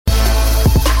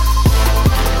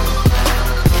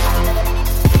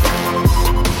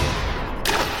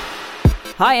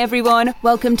Hi everyone,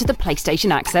 welcome to the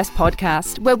PlayStation Access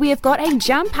podcast, where we have got a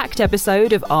jam-packed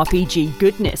episode of RPG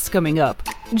goodness coming up.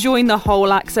 Join the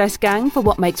whole Access gang for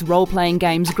what makes role-playing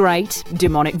games great,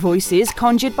 demonic voices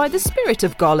conjured by the spirit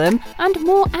of Gollum, and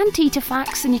more Anteater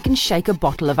facts than you can shake a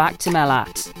bottle of Actimel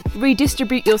at.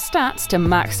 Redistribute your stats to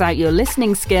max out your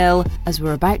listening skill, as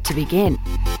we're about to begin.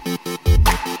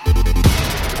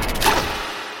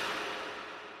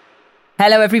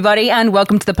 Hello everybody and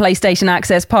welcome to the PlayStation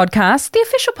Access podcast, the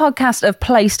official podcast of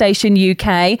PlayStation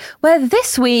UK, where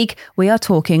this week we are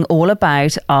talking all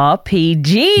about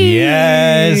RPGs.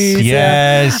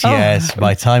 Yes.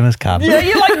 My time has come. Yeah,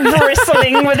 you're like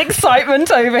bristling with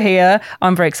excitement over here.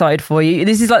 I'm very excited for you.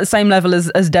 This is like the same level as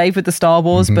Dave with the Star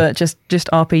Wars, but just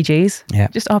RPGs. Yeah.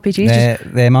 Just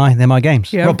RPGs. They're my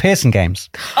games. Yeah. Rob Pearson games.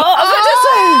 Oh, I was about to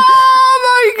say... Oh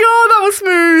my god, that was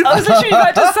smooth. I was literally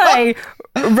about to say...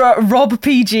 Rob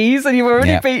PGs, and you were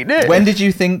already beating it. When did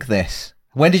you think this?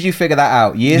 When did you figure that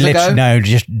out? Years ago? No,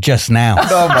 just now.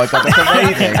 Oh my god, that's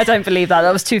amazing. I don't believe that.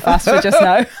 That was too fast for just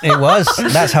now. It was.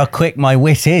 That's how quick my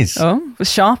wit is. Oh, it was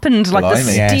sharpened like the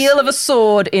Blimey. steel of a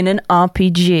sword in an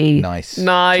RPG. Nice.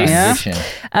 Yeah.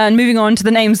 And moving on to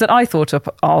the names that I thought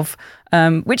up of,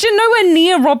 which are nowhere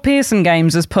near Rob Pearson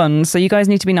games as puns. So you guys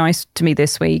need to be nice to me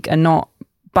this week and not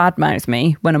badmouth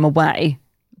me when I'm away.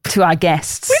 To our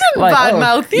guests. We didn't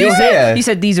badmouth you. You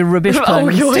said these are rubbish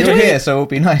puns. You're here, so it'll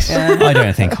be nice. Yeah. I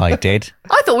don't think I did.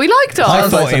 I thought we liked ours. I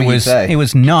Sounds like thought something it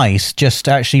was nice just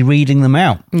actually reading them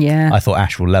out. Yeah. I thought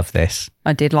Ash will love this.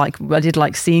 I did like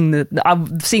seeing the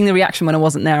reaction when I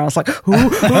wasn't there. I was like, ooh, ooh, ooh,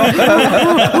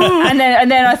 ooh. and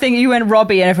then I think you went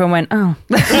Robbie, and everyone went, oh.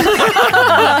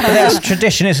 That's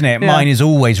tradition, isn't it? Yeah. Mine is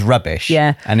always rubbish.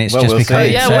 Yeah. And it's Well, just we'll because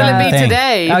see. it's Yeah, will it be thing.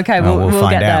 today? Okay, Well, we'll we'll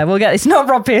get find there. out. It's not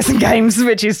Rob Pearson games,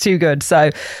 which is too good. So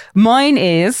mine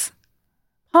is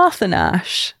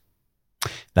Parthenash.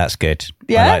 That's good.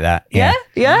 Yeah? I like that. Yeah.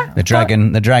 Yeah. The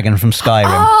dragon from Skyrim.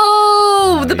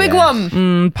 Oh, the big one.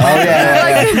 Oh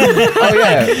yeah.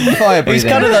 Fire breathing. He's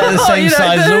kind of like the same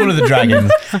size as all of the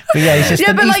dragons. But yeah, he's just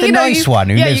he's the nice one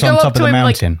who lives on top of the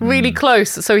mountain. Like, really close,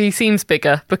 so he seems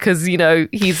bigger because he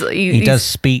does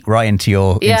speak right into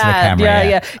into the camera.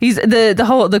 Yeah. He's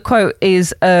the quote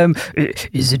is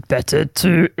is it better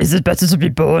to be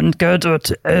born good or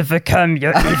to overcome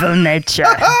your evil nature?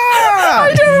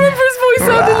 I don't remember his voice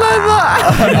sounding like that.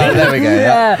 Oh, there we go.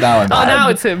 Yeah. Now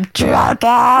it's him.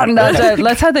 Dragon.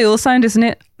 That's how they all sound, isn't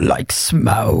it? Like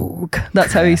smoke.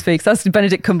 That's how he speaks. That's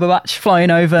Benedict Cumberbatch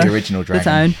flying over The original dragon. the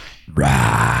town.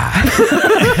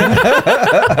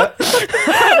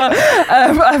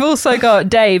 I've also got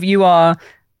Dave. You are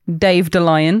Dave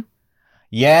DeLion.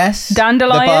 Yes.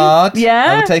 Dandelion. The bard. Yeah.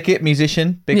 I would take it.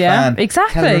 Musician. Big Yeah, fan.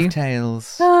 exactly. Teller of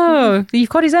tales. Oh, you've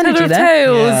got his energy Tail of there.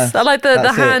 Tails. Yeah, I like the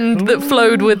that's it. hand that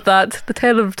flowed with that. The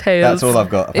Tail of Tails. That's all I've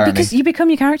got, apparently. Because you become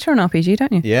your character in RPG,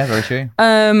 don't you? Yeah, very true.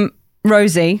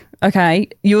 Rosie. Okay,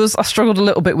 yours I struggled a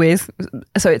little bit with.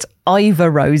 So it's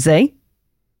Ivor Rosie.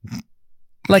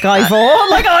 Like Ivor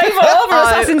from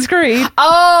Assassin's Creed.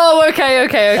 Oh, okay.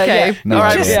 Yeah. No All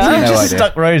right. idea. Yeah. No You just idea.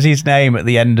 stuck Rosie's name at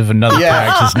the end of another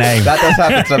character's name. That does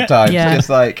happen sometimes. Yeah.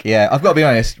 Just like, I've got to be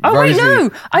honest. Oh Rosie, wait,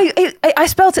 no, I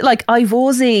spelt it like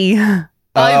Ivorzy.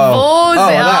 Oh,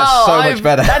 that's so much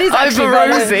better. That is actually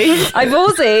Ivorzy.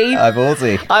 Ivorzy.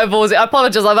 Ivorzy. I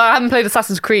apologise. I haven't played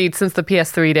Assassin's Creed since the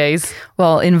PS3 days.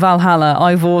 Well, in Valhalla,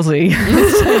 Ivorzy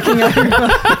is taking over.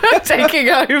 Taking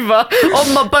over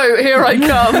on my boat. Here I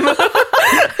come.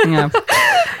 Yeah.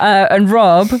 And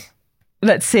Rob,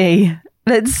 let's see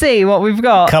what we've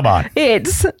got. Come on.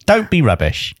 Don't be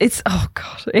rubbish. It's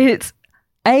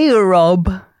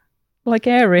A-Rob, like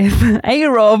Aerith.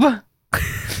 A-Rob.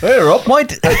 Hey, Rob. Why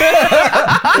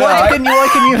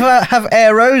can you have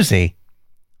Air Rosie?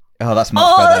 Oh, that's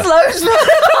much better. That's loads.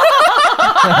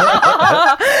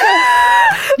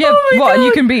 Yeah, what? And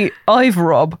you can be Ivor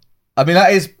Rob. I mean,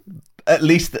 that is at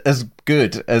least as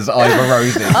good as Ivor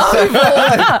Rosie.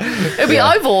 It'd be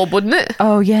Ivor, wouldn't it?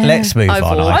 Oh yeah. Let's move on.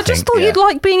 Ivor. I just thought yeah. you'd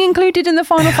like being included in the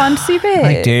Final Fantasy bit.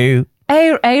 I do.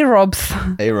 A-Robs.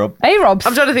 Hey, Rob. A-Robs.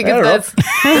 I'm trying to think Hey, of Rob. this.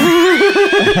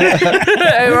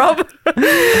 Hey, Rob.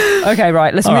 Okay,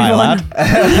 right. Let's All move right, on.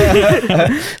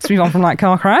 Let's move on from that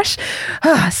car crash.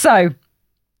 So,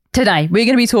 today, we're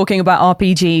going to be talking about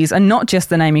RPGs and not just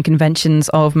the naming conventions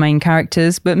of main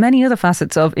characters, but many other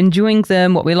facets of enjoying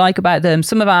them, what we like about them,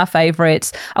 some of our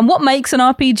favourites, and what makes an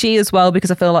RPG as well, because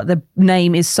I feel like the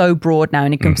name is so broad now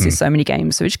and encompasses so many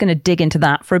games. So we're just going to dig into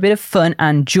that for a bit of fun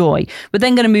and joy. We're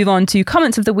then going to move on to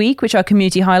comments of the week, which are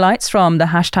community highlights from the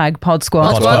hashtag Pod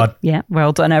Squad. Pod Squad. Yeah,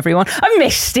 well done, everyone. I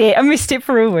missed it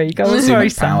for a week. I was very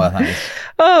sad. Power, that is.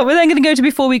 Oh, we're then going to go to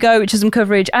Before We Go, which is some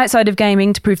coverage outside of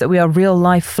gaming to prove that we are real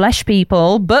life flesh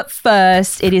people. But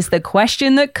first, it is the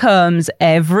question that comes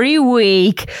every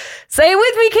week. Say it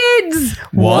with me, kids.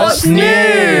 What's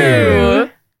new?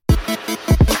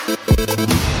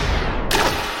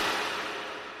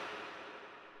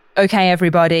 Okay,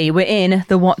 everybody, we're in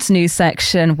the What's New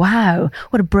section. Wow,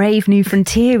 what a brave new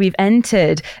frontier we've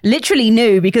entered. Literally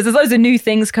new, because there's loads of new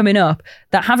things coming up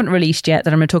that haven't released yet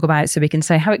that I'm going to talk about so we can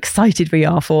say how excited we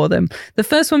are for them. The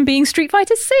first one being Street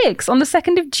Fighter 6 on the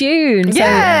 2nd of June.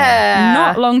 Yeah! So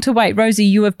not long to wait. Rosie,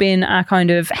 you have been our kind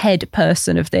of head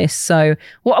person of this. So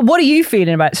what are you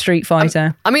feeling about Street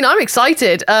Fighter? I'm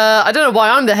excited. I don't know why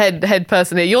I'm the head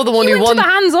person here. You're the one who won. The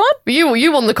hands-on?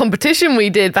 You won the competition we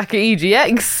did back at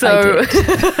EGX. So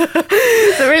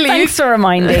really, thanks for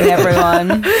reminding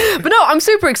everyone. But no, I'm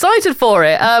super excited for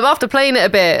it. After playing it a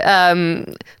bit,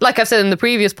 like I've said in the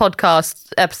previous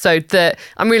podcast episode, that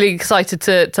I'm really excited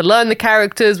to learn the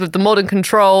characters with the modern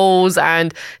controls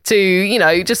and to,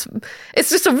 it's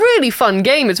just a really fun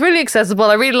game. It's really accessible.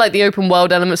 I really like the open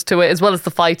world elements to it, as well as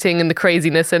the fighting and the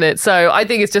craziness in it. So I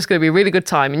think it's just going to be a really good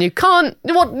time. And you can't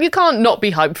not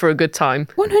be hyped for a good time.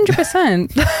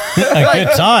 100%. A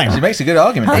good time. She makes a good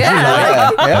argument. Yeah.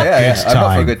 I'm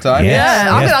up for a good time. Yeah,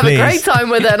 I'm going to have please. a great time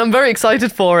with it, and I'm very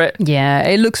excited for it. Yeah,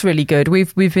 it looks really good.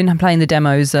 We've been playing the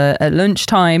demos at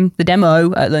lunchtime. The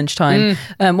demo at lunchtime.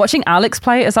 Watching Alex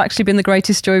play it has actually been the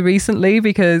greatest joy recently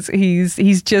because he's a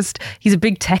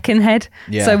big Tekken head.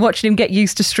 Yeah. So watching him get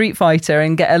used to Street Fighter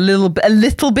and get a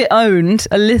little bit owned,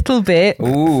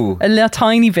 Ooh. a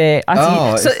tiny bit.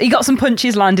 Oh, So he got some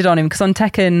punches landed on him because on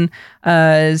Tekken,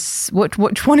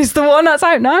 which one is the one that's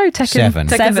out now? Tekken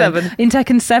 7. In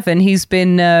Tekken 7, he's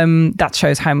been that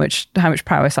shows how much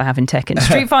prowess I have in Tekken.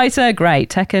 Street Fighter, great.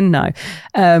 Tekken, no.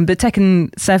 But Tekken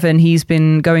 7, he's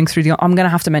been going through I'm going to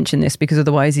have to mention this because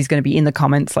otherwise he's going to be in the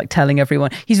comments like telling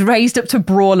everyone. He's raised up to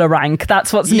brawler rank.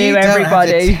 That's what's new,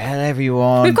 everybody. Have to tell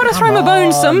everyone. We've got to throw him a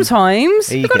bone sometimes.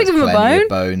 We've got to give him a bone.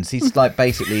 Bones. He's like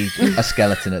basically a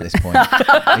skeleton at this point.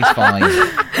 He's fine.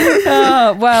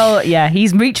 Well, yeah,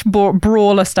 he's reached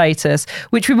brawler status,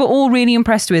 which we were all really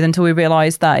impressed with until we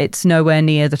realised that it's nowhere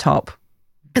near the top.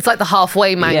 It's like the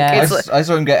halfway mank. Yeah. I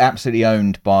saw him get absolutely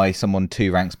owned by someone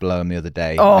 2 ranks below him the other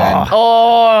day.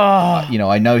 Oh. And,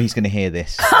 I know he's going to hear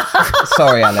this.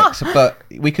 Sorry, Alex, but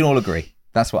we can all agree.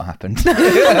 That's what happened.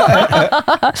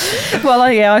 Well,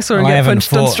 I saw him get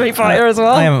punched on Street Fighter as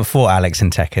well. I haven't fought Alex in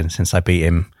Tekken since I beat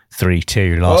him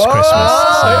 3-2 last Christmas.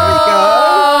 There we go.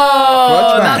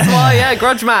 That's why,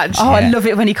 grudge match. Oh, I love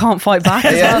it when he can't fight back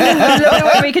as well. I love it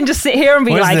when we can just sit here and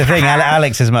be What's like... the thing?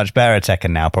 Alex is much better at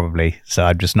Tekken now, probably. So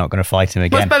I'm just not going to fight him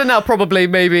again. Much better now, probably,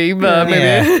 maybe. Maybe.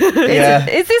 Yeah.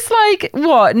 Is this like,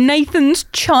 what, Nathan's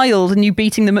child and you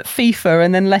beating them at FIFA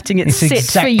and then letting it sit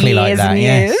exactly for years like that, and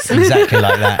years? yes. Exactly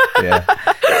like that. Yeah.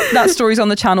 That story's on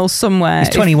the channel somewhere. He's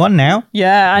 21 now.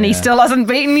 Yeah, and he still hasn't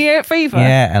beaten you at FIFA.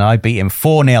 Yeah, and I beat him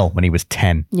 4-0 when he was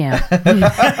 10. Yeah.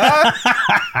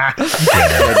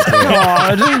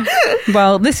 God.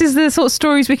 Well, this is the sort of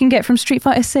stories we can get from Street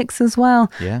Fighter 6 as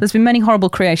well. Yeah. There's been many horrible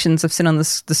creations I've seen on the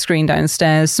screen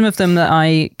downstairs. Some of them that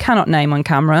I cannot name on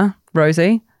camera.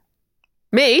 Rosie?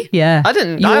 Me? Yeah. I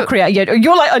didn't.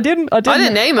 You're like, I didn't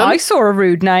name him. I saw a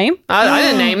rude name. I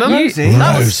didn't name him. Rosie.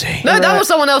 That was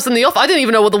someone else in the office. I didn't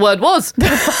even know what the word was.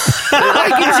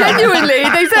 Genuinely,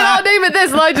 they said, name it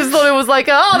this, and I just thought it was like,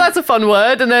 that's a fun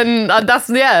word, and then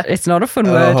It's not a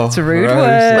fun word. It's a rude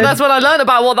word. But that's when I learned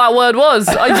about what that word was.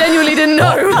 I genuinely didn't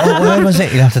know. What word was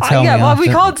it? You'll have to tell me. Yeah, well, after. we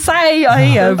can't say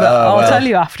but I'll tell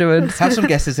you afterwards. Have some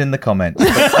guesses in the comments.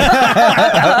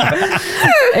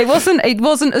 It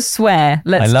wasn't a swear.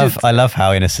 I love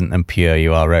how innocent and pure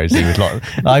you are, Rosie.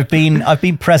 I've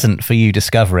been present for you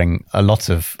discovering a lot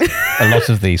of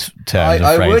these terms.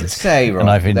 I and phrases, would say, Rob,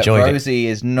 and I've enjoyed that Rosie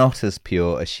is not as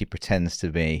pure as she pretends to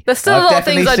be. There's still a lot of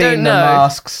things I don't know. I've definitely seen the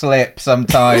mask slip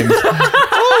sometimes.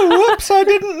 Oh, whoops, I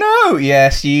didn't know.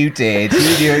 Yes, you did.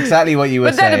 You knew exactly what you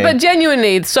were saying. But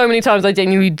genuinely, so many times I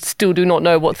genuinely still do not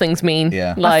know what things mean.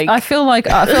 Yeah. Like I feel like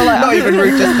not even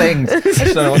rude, just things. I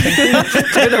just don't know what things mean.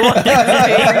 don't know what things mean.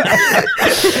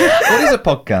 What is a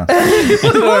podcast? I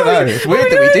don't know. It's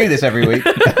weird that we do this every week.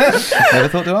 Never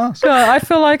thought to ask. I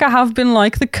feel like I have been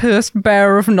like the cursed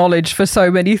bearer of knowledge for so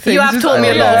many things. You have taught me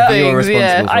a lot of things. You're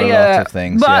responsible for a lot of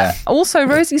things. But also,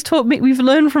 Rosie's taught me. We've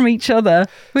learned from each other.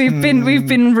 We've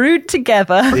been rude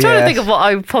together. I'm trying to think of what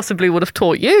I possibly would have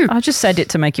taught you. I just said it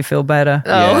to make you feel better.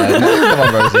 Yeah, no, come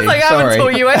on, Rosie. It's like I haven't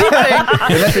taught you anything.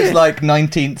 Unless it's like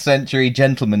 19th century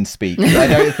gentleman speak. I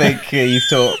don't think you've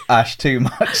taught Ash too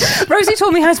much. Rosie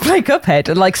taught me how to play Cuphead,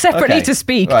 and like separately Okay. to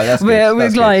speak. Right, that's good.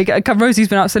 With That's like Rosie's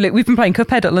been we've been playing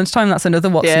Cuphead at lunchtime. That's another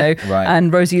what's new. Right.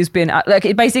 And Rosie has been like,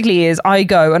 it basically is I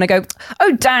go,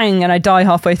 oh dang, and I die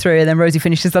halfway through, and then Rosie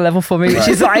finishes the level for me, which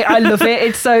is I love it.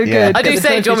 It's so Yeah. good. I do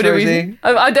say, do you want me to Rosie.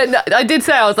 I did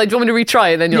say, I was like, do you want me to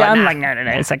retry? And then you're Yeah, like, I'm like,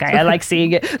 no, it's okay. I like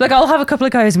seeing it. Like, I'll have a couple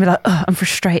of goes and be like, oh, I'm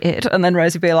frustrated. And then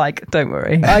Rosie be like, don't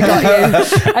worry, I got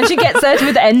you. And she gets there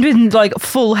to the end with like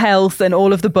full health and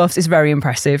all of the buffs. It's very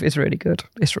impressive. It's really good.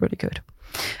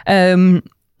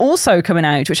 Also coming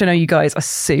out, which I know you guys are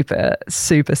super,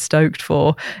 super stoked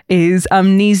for, is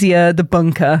Amnesia the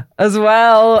Bunker as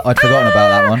well. I'd forgotten about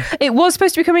that one. It was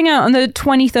supposed to be coming out on the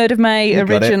 23rd of May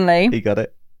originally. He got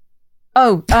it.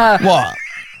 Oh, What?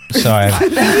 Sorry.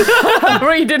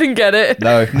 you didn't get it.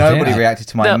 No, nobody Yeah. reacted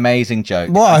to my amazing joke.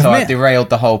 What? So I've I derailed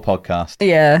the whole podcast.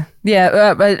 yeah.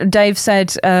 Dave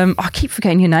said, I keep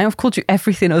forgetting your name. I've called you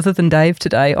everything other than Dave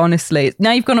today, honestly.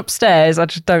 Now you've gone upstairs. I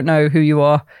just don't know who you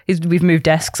are. We've moved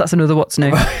desks. That's another what's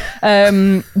new.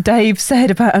 Dave said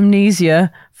about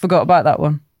Amnesia. Forgot about that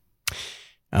one.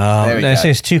 Oh, There we this go.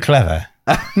 is too clever.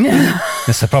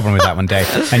 That's the problem with that one, Dave.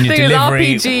 And your Thing is,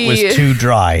 delivery RPG was too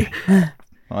dry.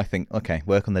 I think, okay,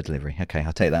 work on the delivery. Okay,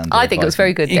 I'll take that. I think it was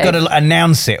very good. You Dave. got to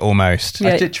announce it almost.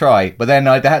 Yeah. I did try, but then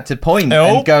I had to point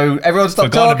Oh. and go, everyone stop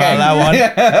Forgot talking. about that one.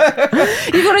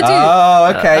 You've got to do.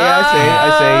 Oh, okay, yeah,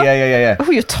 I see. Yeah.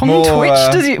 Oh, your tongue More, twitch,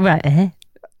 does it? Right,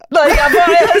 Like,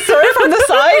 I saw it from the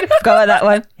side. Forgot about that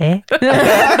one.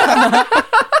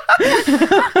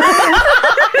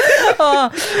 Oh,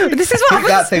 this is what Keep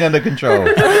that happens. thing under control.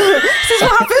 This is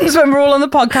what happens when we're all on the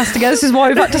podcast together. This is why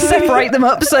we've had to separate them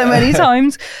up so many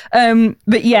times.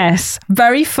 But yes,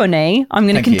 very funny. I'm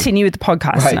going to Thank you. continue with the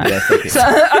podcast Right, now. yes, thank you. So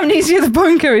Amnesia the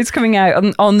Bunker is coming out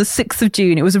on the 6th of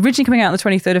June. It was originally coming out on the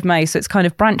 23rd of May, so it's kind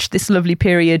of branched this lovely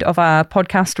period of our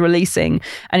podcast releasing,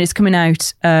 and it's coming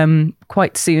out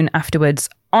quite soon afterwards.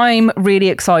 I'm really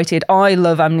excited. I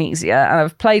love Amnesia, and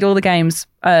I've played all the games.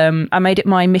 I made it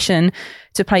my mission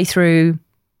to play through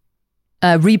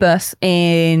Rebirth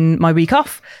in my week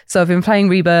off. So I've been playing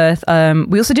Rebirth.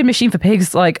 We also did Machine for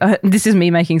Pigs. Like, this is me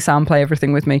making Sam play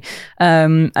everything with me.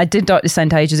 I did Dark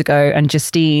Descent ages ago and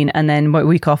Justine, and then my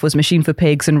week off was Machine for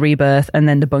Pigs and Rebirth, and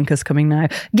then The Bunker's coming now.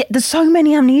 Yeah, there's so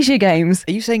many Amnesia games.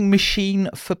 Are you saying machine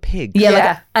for pigs? Yeah, Yeah.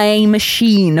 like a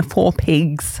machine for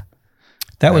pigs.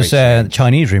 That was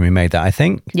Chinese room who made that, I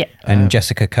think. Yeah. And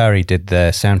Jessica Curry did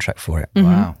the soundtrack for it.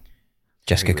 Wow.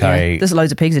 Jessica Curry There's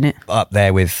loads of pigs in it. up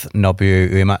there with Nobuo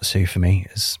Uematsu for me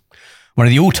as one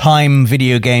of the all-time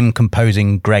video game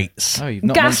composing greats. Oh, you've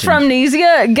not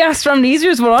Gastramnesia. Gastramnesia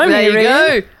is what I'm There you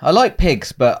hearing. go. I like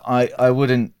pigs, but I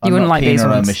wouldn't. I'm wouldn't not like keen these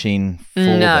on ones? a machine for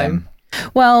No. them.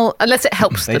 Well, Unless it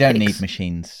helps They the don't pigs. need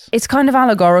machines. it's kind of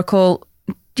allegorical.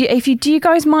 Do you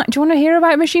guys do you want to hear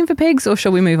about Machine for Pigs, or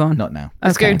shall we move on? Not now.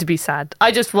 It's Okay. going to be sad.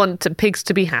 I just want pigs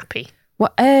to be happy.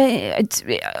 Well, This might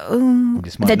they're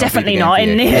not be definitely the game not for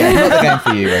you. in Yeah, here. it's not the game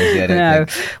for you, Rosie. I don't No.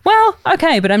 think. Well,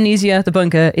 okay, but Amnesia the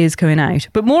Bunker is coming out.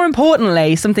 But more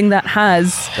importantly, something that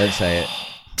has Don't say it.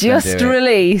 just do it.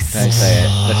 released. Don't say it.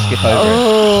 Let's skip over it.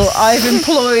 Oh, I've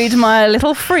employed my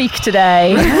little freak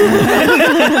today.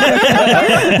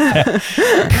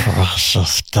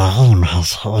 Precious game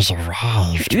has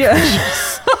arrived. Yeah.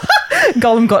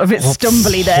 Gollum got a bit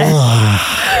stumbly there.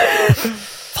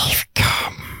 They've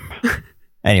come.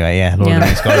 Anyway, yeah, Lord Yeah. of the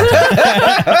Rings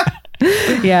got it.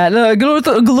 Yeah, the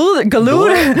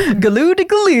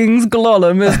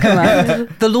Gollum has come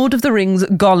out. The Lord of the Rings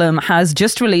Gollum has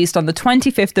just released on the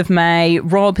 25th of May.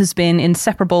 Rob has been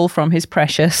inseparable from his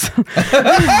precious. He's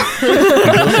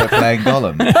also playing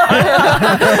Gollum.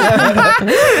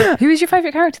 Who is your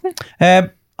favourite character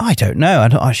then? I don't know.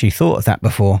 I'd not actually thought of that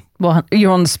before. Well,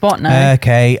 you're on the spot now.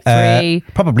 Okay, 3,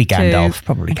 probably 2, Gandalf.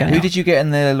 Probably okay. Gandalf. Who did you get in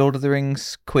the Lord of the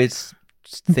Rings quiz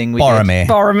thing? Boromir.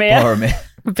 Boromir. Boromir.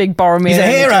 Big Boromir. He's a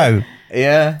hero.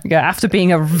 Yeah. Yeah, after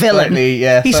being a villain. Slightly,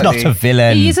 yeah. He's slightly. not a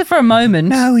villain. He is it for a moment.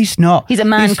 No, he's not. He's a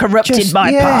man corrupted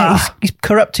by power. He's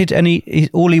corrupted, and he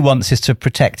all he wants is to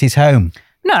protect his home.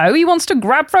 No, he wants to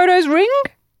grab Frodo's ring.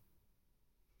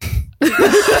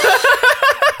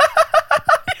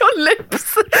 Your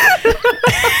lips.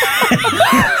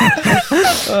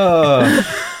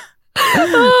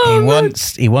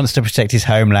 He wants to protect his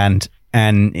homeland,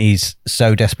 and he's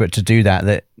so desperate to do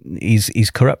that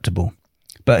he's corruptible.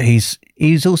 but he's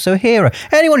also a hero.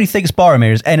 Anyone who thinks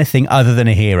Boromir is anything other than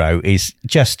a hero is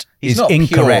not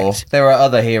incorrect. Pure. There are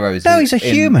other heroes. No, he's a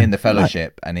human in the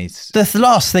Fellowship, and he's the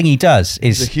last thing he does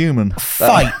is a human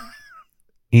fight.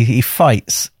 he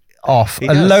fights off He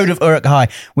a does. load of Uruk-hai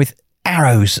with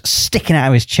arrows sticking out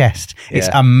of his chest. It's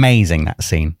Yeah. amazing, that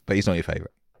scene. But he's not your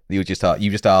favourite. You just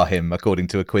are him, according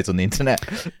to a quiz on the internet.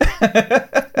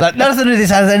 Like, nothing of this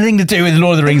has anything to do with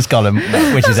Lord of the Rings column,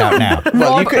 which is out now.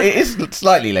 Well, it is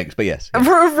slightly linked, but yes.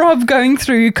 Rob going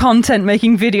through content,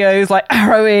 making videos like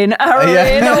arrow in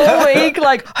all week.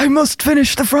 Like, I must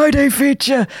finish the Friday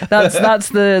feature. That's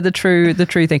the true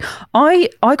thing. I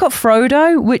got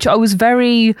Frodo, which I was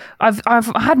I've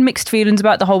had mixed feelings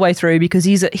about the whole way through because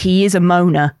he is a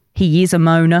moaner. He is a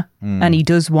moaner and he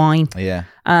does whine. Yeah.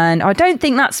 And I don't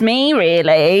think that's me,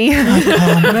 really.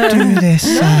 Can't do this.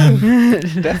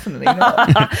 Definitely not.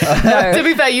 To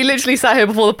be fair, you literally sat here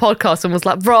before the podcast and was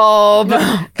like, Rob,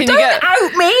 can you get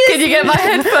Out me! Can you get my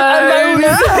headphones?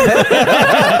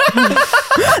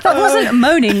 That wasn't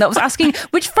moaning. That was asking,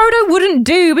 which Frodo wouldn't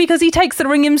do because he takes the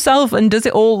ring himself and does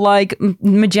it all like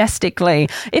majestically.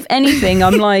 If anything,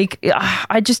 I'm like,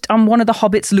 I'm one of the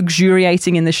hobbits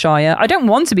luxuriating in the Shire. I don't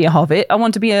want to be a hobbit. I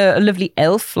want to be a lovely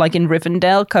elf, like in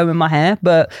Rivendell, combing my hair.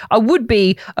 But I would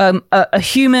be a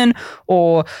human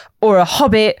or a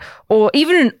hobbit or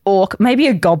even an orc, maybe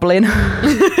a goblin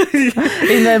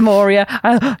in the Moria.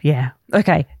 Yeah.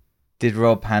 Okay. Did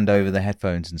Rob hand over the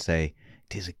headphones and say,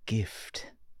 "It is a gift"?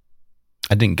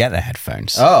 I didn't get the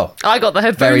headphones. Oh, I got the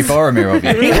very headphones. Boromir of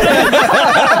you.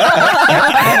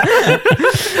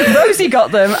 Rosie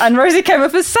got them and Rosie came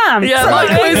up as Sam. Yeah, So my it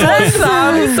quiz makes was sense.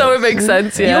 Sam, so it makes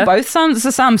sense. Yeah, You're both Sams. It's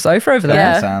a Sam sofa over there.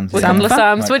 Yeah, Sams, we're a yeah. couple of Sams.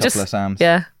 Right, We're couple just of Sams.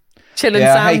 chilling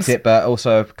Yeah, Sams. I hate it, but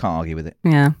also can't argue with it.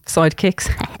 Yeah, sidekicks.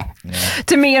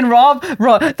 To me and Rob,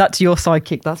 that's your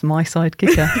sidekick. That's my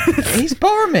sidekicker. He's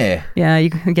Boromir. Yeah,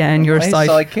 and you're a My side.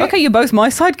 sidekick. Okay, you're both my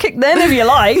sidekick then, if you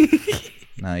like.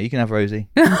 No, you can have Rosie.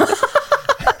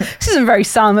 This isn't very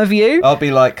Sam of you. I'll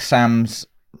be like Sam's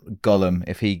Gollum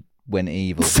if he went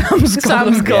evil. Sam's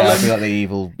Sam's Gollum. Yeah, I'll Gollum. be like the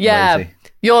evil Yeah. Rosie.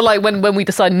 You're like when we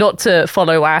decide not to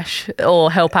follow Ash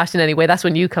or help Ash in any way. That's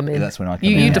when you come in. Yeah, that's when I come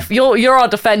you, in, you yeah. you're our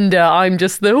defender. I'm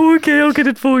just okay. I'll get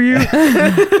it for you.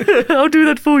 I'll do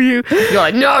that for you. You're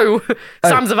like, no,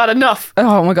 Sam's have had enough.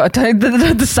 Oh my god,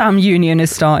 the Sam union is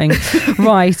starting.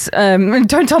 Right,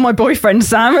 don't tell my boyfriend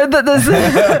Sam that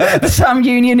the Sam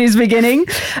union is beginning.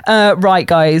 Right,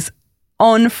 guys,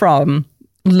 on from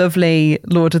lovely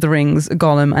Lord of the Rings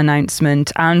Gollum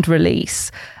announcement and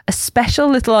release, a special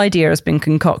little idea has been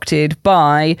concocted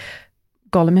by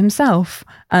Gollum himself,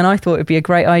 and I thought it'd be a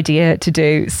great idea to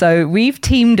do. So we've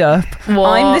teamed up.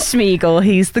 What? I'm the Smeagol,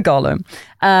 he's the Gollum,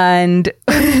 and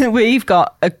we've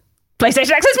got a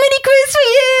PlayStation Access mini quiz for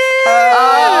you.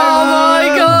 Oh my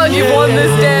god, you've won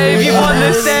this, Dave. You've won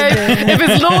this, Dave. If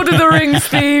it's Lord of the Rings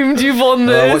themed, you've won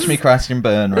this. Well, watch me crash and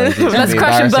burn, Rosie. It's gonna Let's be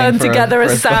crash and burn embarrassing for together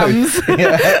as us both. Sams.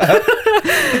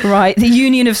 Right, the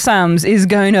Union of Sams is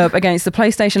going up against the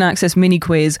PlayStation Access mini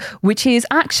quiz, which is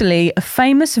actually a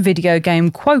famous video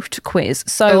game quote quiz.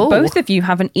 So Oh. both of you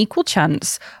have an equal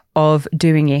chance of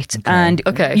doing it. And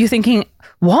Okay. you're thinking,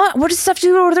 what? What does this have to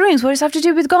do with Lord of the Rings? What does this have to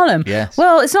do with Gollum? Yes.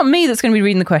 Well, it's not me that's going to be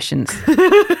reading the questions.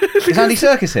 Is Andy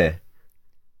Serkis here?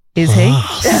 Is he? You're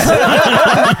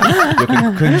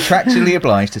contractually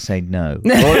obliged to say no.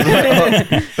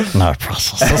 No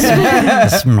process.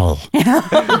 It's me.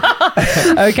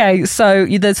 Okay, so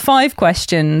there's 5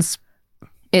 questions.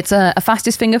 It's a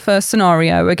fastest finger first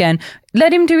scenario. Again,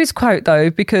 let him do his quote though,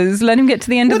 because let him get to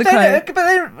the end of the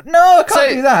quote. No, I can't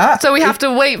do that. So we have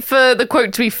to wait for the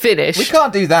quote to be finished. We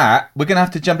can't do that. We're gonna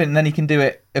have to jump in, and then he can do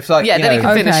it. If like, Yeah, you then he know,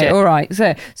 can finish Okay, it. all right.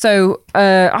 So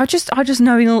I just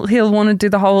know he'll want to do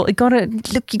the whole. You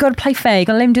gotta play fair. You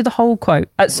gotta let him do the whole quote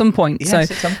at some point. Yes, so at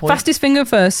some point. fastest finger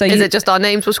first. So Is it just our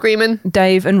names we're screaming?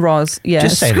 Dave and Roz? Yeah,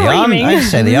 Just say screaming. I'd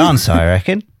say the answer, I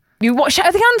reckon. You what?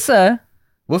 Shout the answer.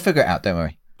 We'll figure it out. Don't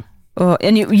worry. Oh,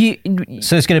 and you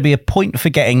So it's going to be a point for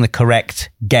getting the correct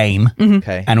game,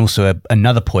 Okay. and also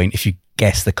another point if you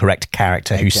guess the correct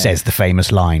character who says the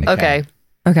famous line. Okay.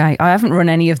 Okay, I haven't run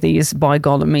any of these by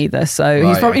Gollum either, so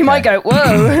Right, he might go, whoa,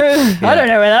 I don't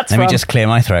know where that's Let from. me just clear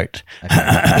my throat.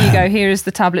 Here you go, here is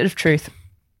the tablet of truth.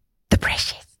 The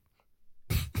precious.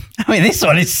 I mean, this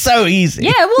one is so easy.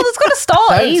 Yeah, well, it's got to start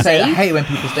Don't easy. say. I hate when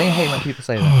people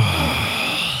say that.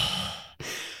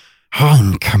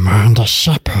 I'm Commander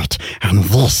Shepard, and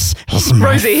this is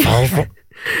my Rosie. favorite.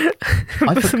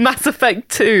 Mass Effect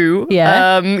 2.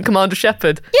 Yeah. Commander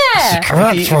Shepard. Yeah.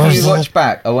 Correct, If you Rosie. watch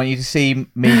back, I want you to see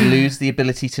me lose the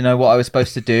ability to know what I was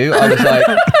supposed to do. I was like,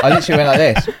 I literally went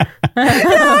like this.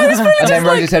 And then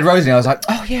Rosie said Rosie, and I was like,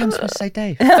 oh yeah, I'm supposed to say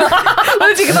Dave.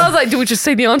 Because I was like, do we just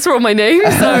say the answer or my name?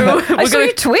 So I saw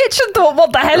you twitch and thought,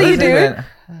 what the hell are you doing?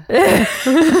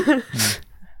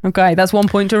 Okay, that's 1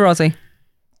 point to Rosie.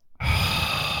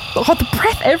 Oh, the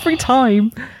breath every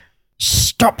time.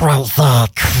 Stop right there,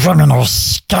 criminal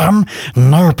scum.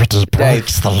 Nobody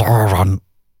breaks the law on...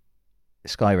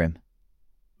 Skyrim.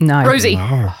 No. Rosie.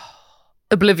 No.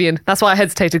 Oblivion. That's why I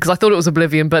hesitated, because I thought it was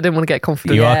Oblivion, but I didn't want to get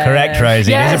confident. You are correct,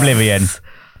 Rosie. It is Oblivion.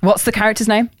 What's the character's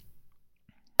name?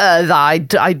 I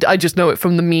just know it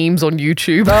from the memes on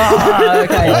YouTube. Oh,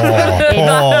 okay.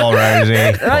 Poor Rosie.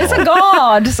 It's a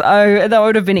god, so that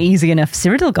would have been easy enough.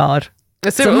 Cyrodiil guard.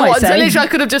 So might say- literally I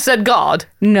could have just said God.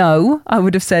 No, I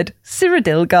would have said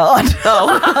Cyrodiil guard.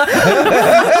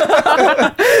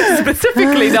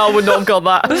 Specifically, no, I would not have got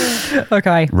that.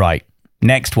 Okay. Right.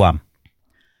 Next one.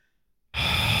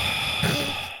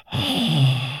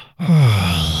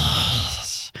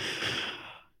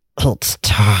 It's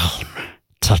time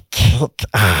to kick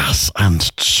ass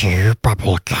and chew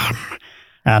bubblegum.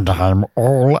 And I'm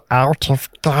all out of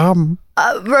gum.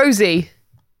 Rosie.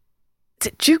 Is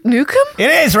it Duke Nukem?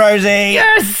 It is Rosie.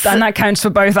 Yes! And that counts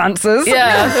for both answers.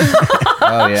 Yeah.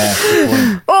 Oh yeah. Good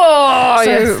one. Oh,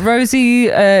 So yes.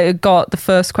 Rosie got the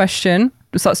first question,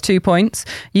 so that's 2 points.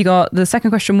 You got the second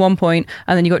question, 1 point,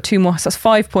 and then you got 2 more, so that's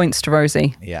 5 points to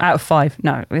Rosie. Yeah. Out of 5.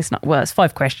 No, it's not. Well, it's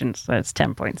 5 questions, so it's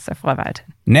 10 points, so 5 out of 10.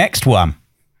 Next one.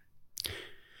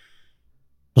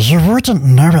 You wouldn't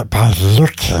know it by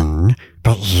looking,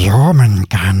 but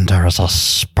Jormungandr is a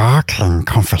sparkling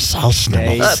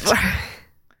conversationalist.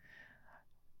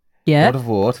 Yeah. God of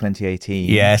War 2018.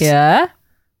 Yes. Yeah.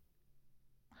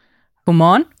 Come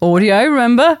on. Audio,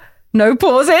 remember? No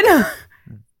pausing.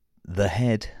 The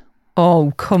Head.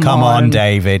 Oh, come Come on,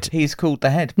 David. He's called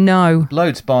The Head. No.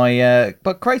 Loads by,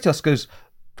 but Kratos goes,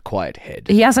 Quiet Head.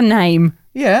 He has a name.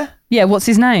 Yeah. Yeah, what's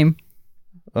his name?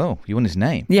 Oh, you want his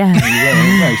name? Yeah. You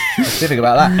weren't very specific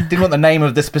about that. Didn't want the name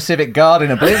of the specific guard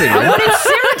in Oblivion. What is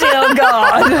Cyrodiil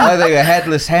guard? I think a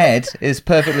headless head is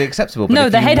perfectly acceptable. But No,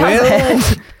 if the you head has a will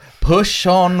head. push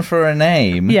on for a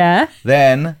name, Yeah.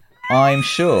 then I'm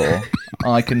sure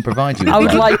I can provide you with I would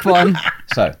one. like one.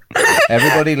 So,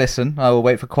 everybody listen. I will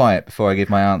wait for quiet before I give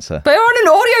my answer. But we're on an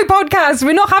audio podcast.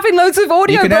 We're not having loads of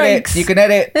audio You can breaks. edit. You can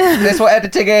edit. That's what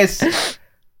editing is.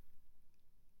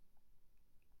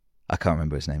 I can't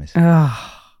remember what his name is.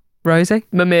 Rosie?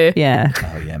 Mimir. Yeah.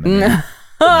 Oh, yeah. Maybe.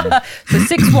 So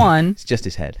 6-1. It's just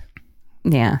his head,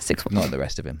 Yeah, 6-1. not the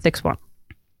rest of him. 6-1.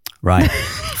 Right.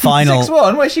 Final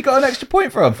 6-1? Where's she got an extra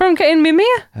point from? From getting Mimir?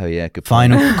 Oh, yeah. Good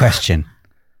point. final question.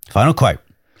 Final quote.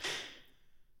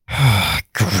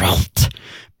 Great.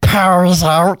 Power is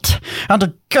out, and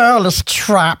a girl is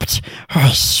trapped.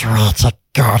 I swear to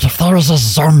God, if there is a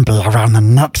zombie around the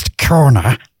next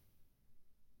corner...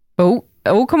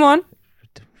 Oh, come on.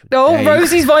 Oh, Dave.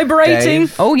 Rosie's vibrating.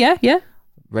 Dave. Oh, yeah.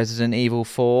 Resident Evil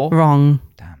 4. Wrong.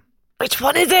 Damn. Which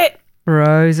one is it?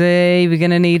 Rosie, we're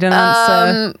going to need an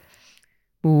answer.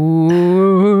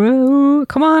 Ooh,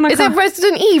 come on. Is it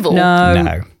Resident Evil? No.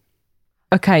 No.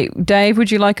 Okay, Dave,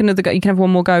 would you like another go? You can have one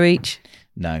more go each.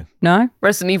 No. No?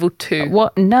 Resident Evil 2.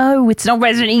 What? No, it's not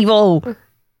Resident Evil.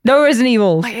 No Resident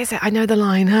Evil. Wait, is it? I know the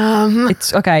line.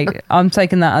 It's okay. I'm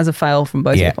taking that as a fail from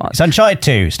both Yeah. your parts. It's Uncharted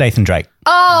 2, Nathan Drake.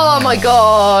 Oh my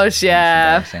gosh,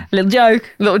 yeah. Embarrassing. Little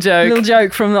joke. Little joke. Little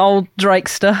joke from the old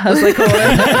Drakester, as they call it.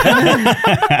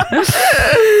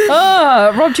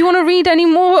 Rob, do you want to read any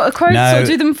more quotes No, or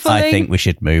do them fully? I think we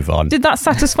should move on. Did that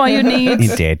satisfy your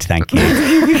needs? It did, thank you.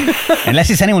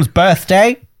 Unless it's anyone's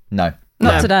birthday. No.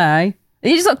 Not No. today.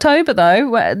 It is October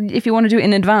though. If you want to do it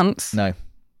in advance, No.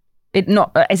 it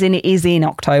not as in it is in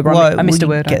October. Well, I missed a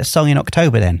we word. Get a song in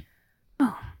October then.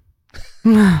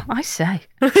 I say.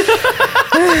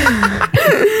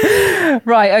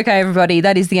 Right, okay, everybody.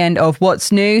 That is the end of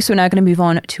What's New. So we're now going to move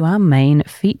on to our main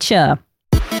feature.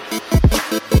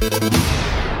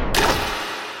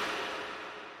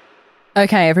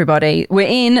 Okay, everybody. We're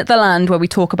in the land where we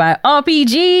talk about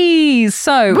RPGs.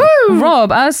 So,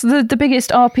 Rob, as the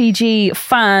biggest RPG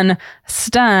fan,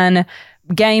 stan,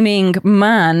 gaming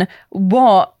man,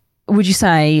 what would you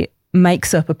say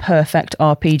makes up a perfect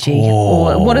RPG?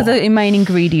 Or what are the main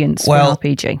ingredients for an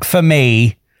RPG? For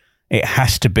me, it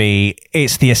has to be,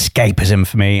 it's the escapism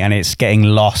for me, and it's getting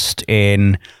lost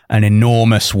in an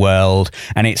enormous world,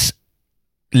 and it's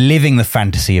living the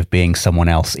fantasy of being someone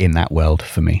else in that world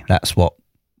for me. That's what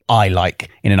I like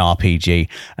in an RPG.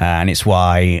 And it's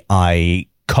why I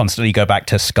constantly go back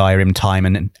to Skyrim time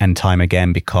and time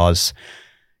again, because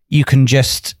you can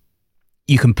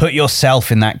put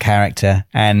yourself in that character,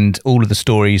 and all of the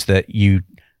stories that you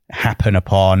happen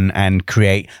upon and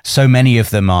create. So many of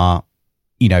them are,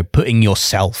 putting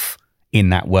yourself in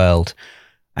that world.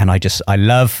 And I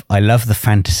love the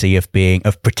fantasy of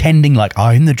pretending like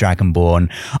I'm the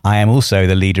Dragonborn. I am also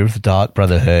the leader of the Dark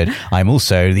Brotherhood. I'm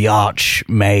also the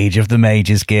Archmage of the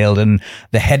Mages Guild and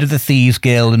the head of the Thieves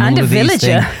Guild and all a of these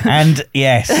villager. things. And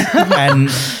yes, and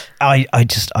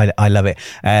I love it.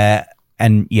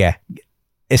 And yeah,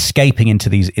 escaping into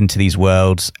these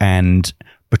worlds and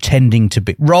pretending to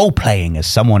be role playing as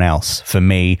someone else. For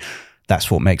me, that's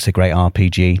what makes a great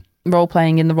RPG. Role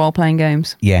playing in the role playing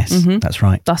games. Yes, that's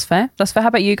right. That's fair. How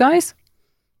about you guys?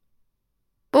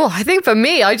 Oh, I think for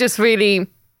me, I just really...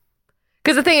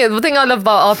 Because the thing I love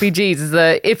about RPGs is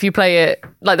that if you play it,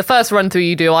 like the first run through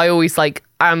you do, I always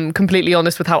I'm completely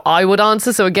honest with how I would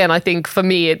answer. So again, I think for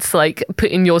me, it's like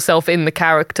putting yourself in the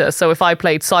character. So if I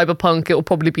played Cyberpunk, it will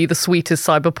probably be the sweetest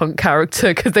Cyberpunk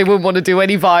character because they wouldn't want to do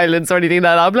any violence or anything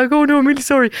like that. I'm like, oh no, I'm really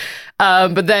sorry.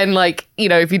 But then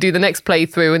if you do the next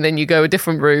playthrough and then you go a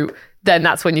different route, then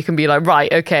that's when you can be like,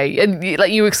 right, okay. And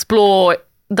you explore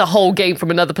the whole game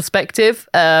from another perspective,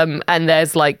 and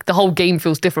there's the whole game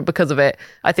feels different because of it.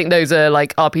 I think those are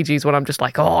RPGs when I'm just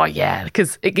like, oh yeah,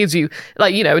 because it gives you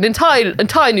an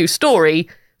entire new story.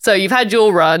 So you've had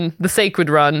your run, the sacred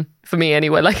run for me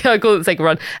anyway, I call it the sacred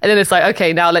run, and then it's like,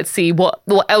 okay, now let's see what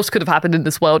else could have happened in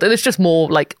this world, and it's just more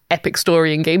epic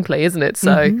story and gameplay, isn't it?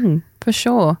 So for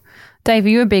sure. Dave, are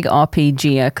you a big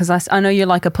RPGer? Because I know you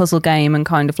like a puzzle game and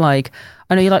kind of I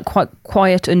know you like quite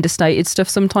quiet, understated stuff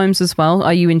sometimes as well.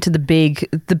 Are you into the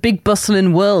big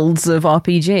bustling worlds of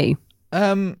RPG?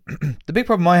 The big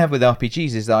problem I have with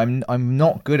RPGs is that I'm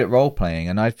not good at role playing,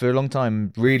 and I for a long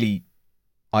time really,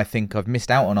 I think I've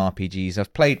missed out on RPGs.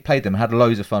 I've played them, had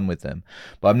loads of fun with them,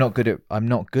 but I'm not good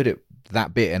at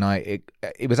that bit. And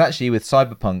it was actually with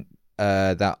Cyberpunk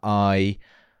that I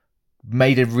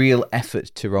made a real effort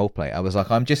to roleplay. I was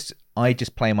like, I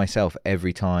just play myself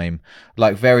every time,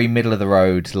 very middle of the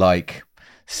road,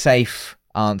 safe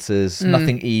answers,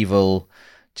 nothing evil,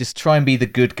 just try and be the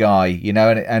good guy,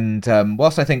 and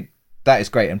whilst I think that is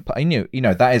great, and I knew,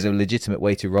 that is a legitimate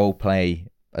way to role play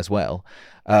as well.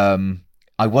 I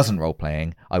wasn't role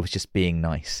playing, I was just being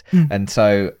nice. And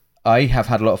so I have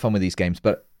had a lot of fun with these games,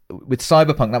 but with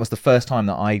Cyberpunk, that was the first time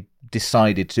that I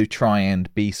decided to try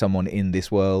and be someone in this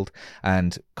world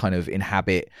and kind of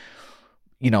inhabit.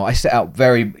 I set out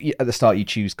very at the start. You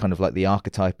choose kind of the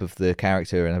archetype of the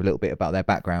character and a little bit about their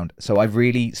background. So I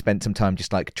really spent some time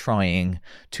just trying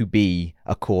to be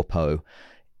a corpo,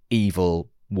 evil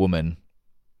woman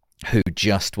who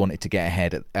just wanted to get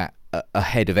ahead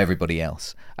of everybody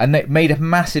else, and it made a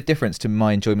massive difference to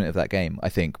my enjoyment of that game. I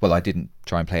think. Well, I didn't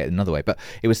try and play it another way, but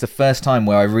it was the first time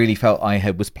where I really felt I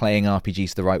was playing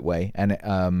RPGs the right way, and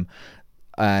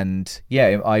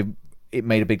it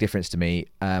made a big difference to me.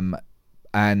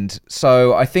 And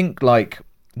so I think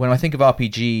when I think of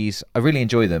RPGs, I really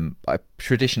enjoy them. I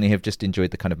traditionally have just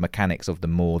enjoyed the kind of mechanics of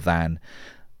them more than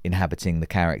inhabiting the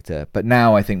character, but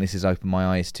now I think this has opened my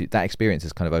eyes to that experience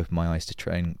has kind of opened my eyes to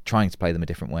trying to play them a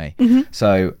different way.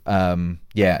 So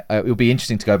it'll be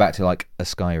interesting to go back to a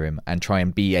Skyrim and try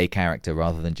and be a character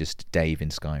rather than just Dave in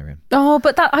Skyrim.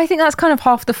 But I think that's kind of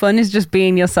half the fun, is just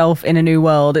being yourself in a new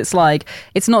world. It's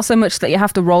it's not so much that you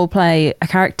have to role play a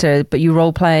character, but you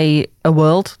role play a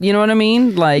world. You know what I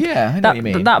mean? Yeah, I know what you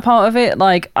mean. That part of it,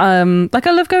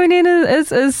 I love going in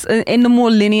as in the more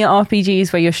linear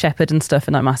RPGs where you're shepherd and stuff,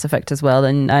 and Mass Effect as well,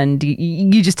 and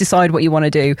you just decide what you want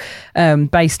to do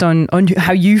based on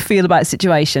how you feel about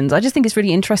situations. I just think it's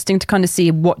really interesting to kind of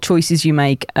see what choices you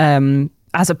make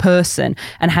as a person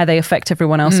and how they affect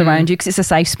everyone else around you, because it's a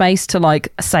safe space to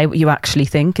say what you actually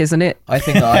think, isn't it? I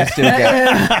think I still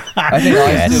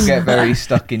get very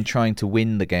stuck in trying to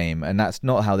win the game, and that's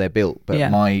not how they're built. But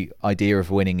my idea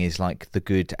of winning is the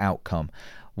good outcome,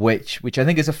 which I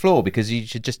think is a flaw, because you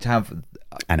should just have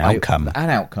an outcome.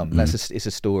 It's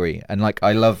a story, and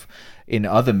I love in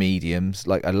other mediums,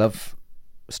 I love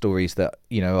stories that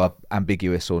are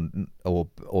ambiguous or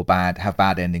bad, have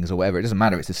bad endings or whatever. It doesn't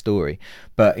matter, it's a story.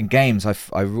 But in games, I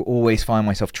always find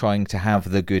myself trying to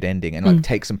have the good ending and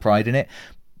take some pride in it,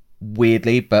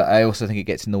 weirdly. But I also think it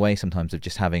gets in the way sometimes of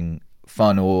just having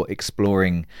fun or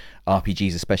exploring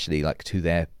RPGs, especially to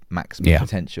their maximum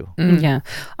potential. Yeah,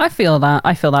 I feel that,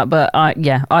 but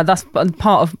that's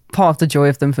part of part of the joy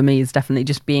of them for me is definitely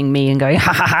just being me and going,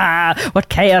 ha ha ha, what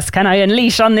chaos can I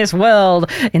unleash on this world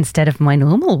instead of my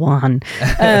normal one?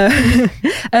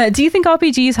 Do you think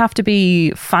RPGs have to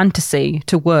be fantasy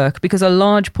to work? Because a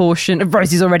large portion of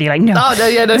Rosie's already like, no. Oh, no,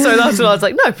 yeah, no, sorry, that's what I was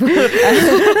like, no.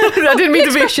 I didn't mean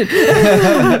to be.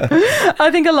 I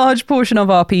think a large portion of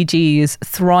RPGs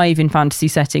thrive in fantasy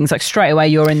settings. Like straight away,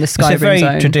 you're in the Skyrim It's a very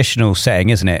zone. traditional setting,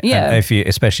 isn't it? Yeah.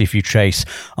 Especially if you trace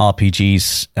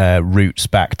RPGs' roots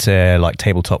back to like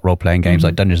tabletop role-playing games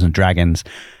like Dungeons and Dragons,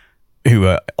 who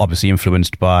are obviously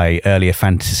influenced by earlier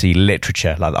fantasy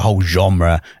literature. Like the whole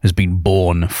genre has been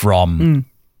born from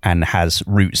and has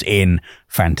roots in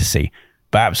fantasy.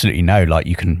 But absolutely no, like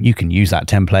you can use that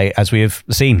template, as we have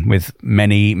seen with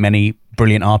many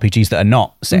brilliant RPGs that are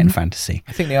not set in fantasy.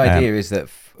 I think the idea is that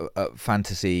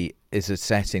fantasy is a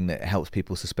setting that helps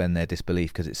people suspend their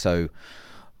disbelief because it's so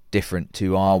different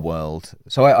to our world.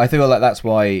 So I feel like that's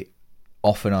why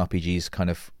often RPGs kind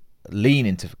of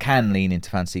can lean into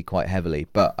fantasy quite heavily,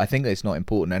 but I think that it's not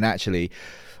important. And actually,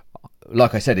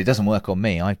 like I said, it doesn't work on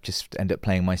me. I just end up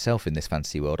playing myself in this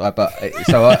fantasy world. I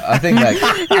think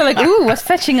like You're like, ooh, what's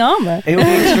fetching armor? it would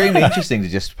be extremely interesting to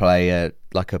just play a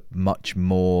much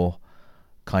more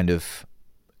kind of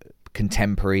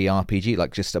contemporary RPG,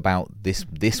 like just about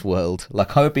this world.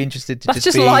 Like I would be interested to That's just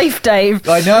just be, life, Dave.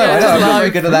 I know, Yeah, I'm not very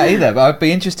good at that either, but I'd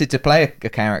be interested to play a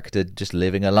character just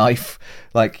living a life.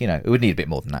 Like, it would need a bit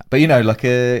more than that. But, like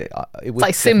it would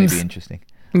like definitely Sims. be interesting.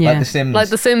 Yeah. Like The Sims. Like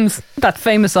The Sims. That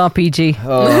famous RPG.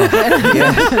 Oh,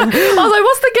 yeah. I was like,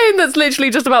 what's the game that's literally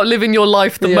just about living your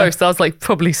life the most? I was like,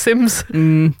 probably Sims.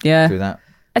 Yeah. Through that.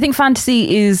 I think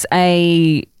fantasy is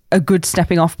a good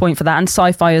stepping off point for that, and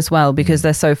sci-fi as well, because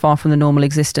they're so far from the normal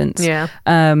existence. Yeah.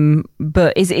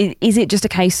 But is it just a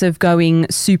case of going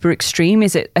super extreme?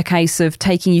 Is it a case of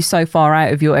taking you so far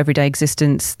out of your everyday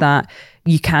existence that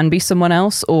you can be someone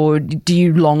else, or do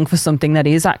you long for something that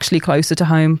is actually closer to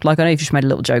home? Like, I know you've just made a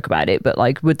little joke about it, but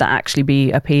like, would that actually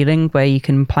be appealing, where you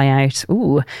can play out,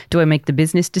 ooh, do I make the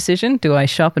business decision? Do I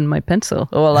sharpen my pencil?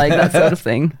 Or like that sort of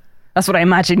thing. That's what I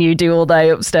imagine you do all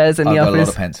day upstairs in the I've office. got a lot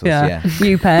of pencils, yeah.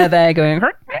 You pair there going...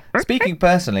 Speaking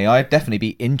personally, I'd definitely be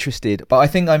interested, but I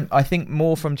think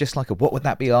more from just like what would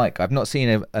that be like? I've not seen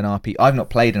an RPG. I've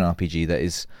not played an RPG that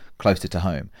is closer to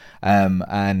home,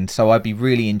 and so I'd be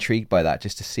really intrigued by that,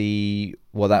 just to see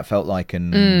what that felt like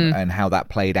and how that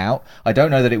played out. I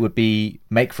don't know that it would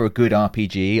make for a good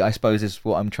RPG, I suppose is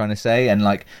what I'm trying to say, and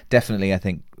like definitely I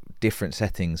think different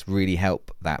settings really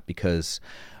help that, because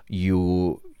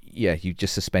you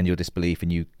just suspend your disbelief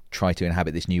and you try to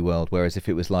inhabit this new world. Whereas if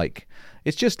it was like,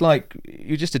 it's just like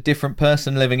you're just a different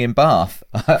person living in Bath,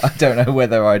 I don't know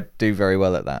whether I'd do very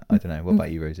well at that. I don't know. What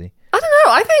about you, Rosie? I don't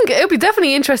know. I think it would be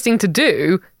definitely interesting to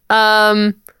do.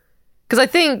 Because I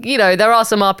think, there are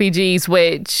some RPGs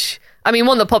which... I mean,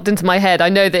 one that popped into my head, I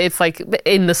know that it's like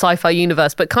in the sci-fi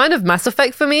universe, but kind of Mass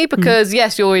Effect for me, because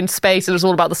yes, you're in space and it's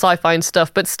all about the sci-fi and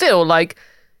stuff, but still, like,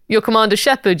 you're Commander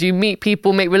Shepard, you meet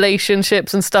people, make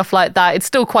relationships and stuff like that. It's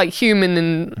still quite human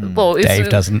and, well... Dave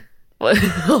doesn't.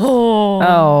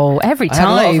 Oh, every I have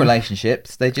a lot of time.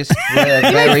 relationships. They just were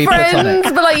very platonic.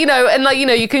 But like,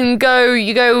 you can go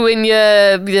in your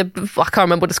I can't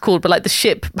remember what it's called, but like the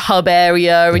ship hub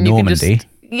area, and Normandy. you can just...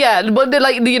 Yeah, but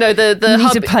like, the You hub...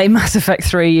 need to play Mass Effect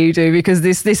 3, you do, because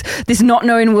this not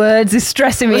knowing words is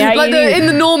stressing me out. Like in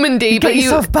the Normandy, Get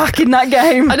yourself back in that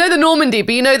game. I know the Normandy,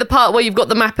 but you know the part where you've got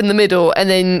the map in the middle, and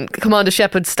then Commander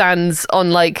Shepard stands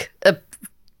on like a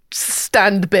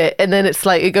stand bit, and then it's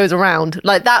like it goes around.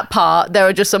 Like that part, there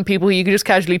are just some people who you can just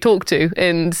casually talk to,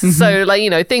 and so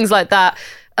like things like that.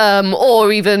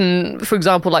 Or even, for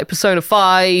example, like Persona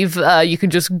 5, you can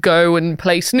just go and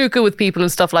play snooker with people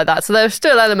and stuff like that. So there are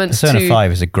still elements Persona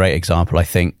 5 is a great example, I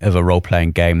think, of a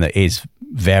role-playing game that is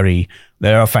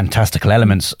there are fantastical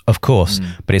elements, of course,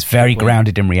 but it's very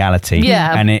grounded in reality.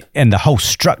 Yeah. And the whole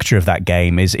structure of that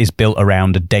game is built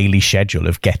around a daily schedule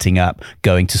of getting up,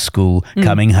 going to school,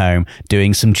 coming home,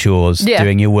 doing some chores,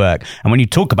 doing your work. And when you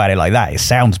talk about it like that, it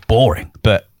sounds boring,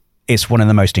 but it's one of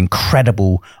the most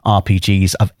incredible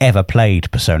RPGs I've ever played,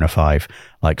 Persona 5.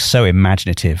 Like, so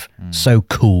imaginative, so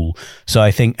cool. So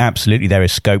I think absolutely there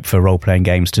is scope for role-playing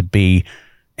games to be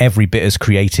every bit as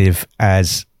creative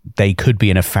as they could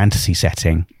be in a fantasy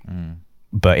setting,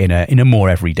 but in a more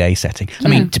everyday setting. I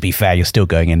mean, to be fair, you're still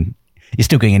going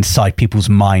inside people's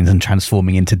minds and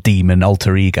transforming into demon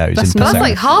alter egos. That's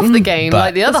like half the game. But-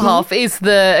 like the other half is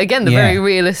the very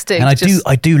realistic. And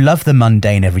I do love the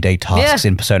mundane everyday tasks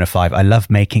in Persona 5. I love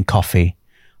making coffee.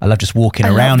 I love just walking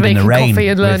around in the rain. Coffee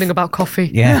and learning about coffee.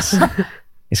 Yes.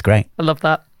 It's great. I love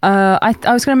that. I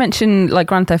was going to mention like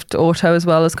Grand Theft Auto as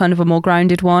well as kind of a more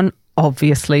grounded one.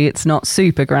 obviously it's not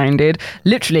super grounded,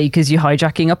 literally, because you're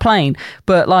hijacking a plane.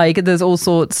 But like, there's all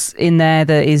sorts in there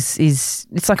that is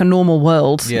it's like a normal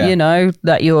world, you know,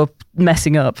 that you're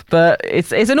messing up. But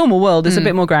it's a normal world. It's a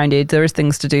bit more grounded. There is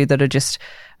things to do that are just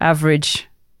average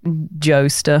Joe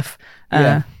stuff.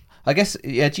 I guess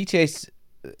GTA's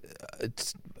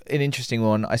it's an interesting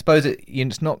one. I suppose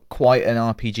it's not quite an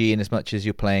RPG in as much as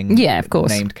you're playing of course,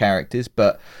 named characters,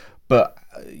 but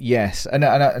yes, and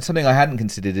something I hadn't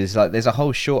considered is like there's a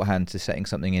whole shorthand to setting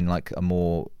something in like a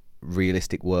more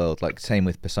realistic world. Like same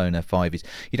with Persona 5 is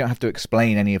you don't have to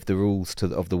explain any of the rules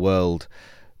of the world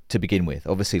to begin with.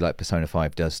 Obviously, like Persona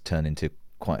 5 does turn into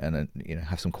quite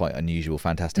have some quite unusual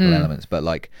fantastical elements, but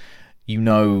like you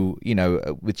know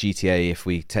with GTA, if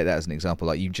we take that as an example,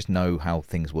 like you just know how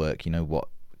things work. You know what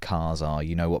cars are,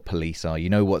 you know what police are, you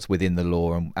know what's within the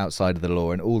law and outside of the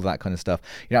law and all that kind of stuff.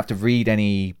 You don't have to read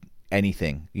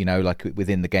anything, you know, like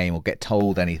within the game or get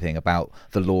told anything about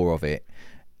the law of it.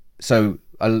 So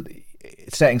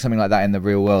setting something like that in the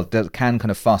real world can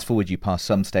kind of fast forward you past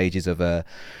some stages of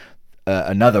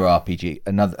another RPG,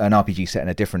 an RPG set in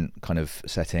a different kind of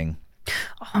setting.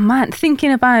 Oh man,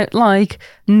 thinking about like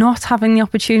not having the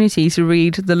opportunity to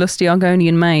read The Lusty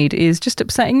Argonian Maid is just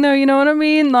upsetting though, you know what I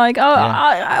mean? Like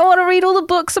I want to read all the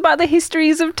books about the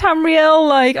histories of Tamriel.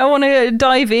 Like I want to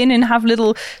dive in and have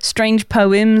little strange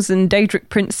poems and Daedric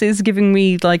princes giving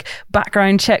me like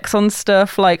background checks on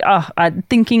stuff. Like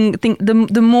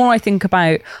the more I think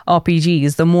about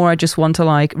RPGs, the more I just want to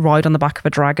like ride on the back of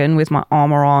a dragon with my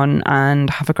armor on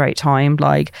and have a great time.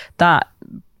 Like that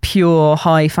pure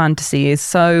high fantasy is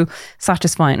so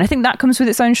satisfying. I think that comes with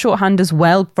its own shorthand as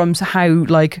well, from how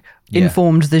like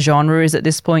informed the genre is at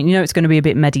this point. You know, it's going to be a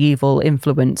bit medieval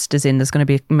influenced, as in there's going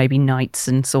to be maybe knights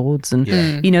and swords and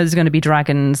you know, there's going to be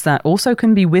dragons that also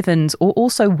can be wyverns or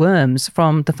also worms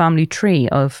from the family tree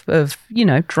of you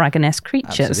know, dragon-esque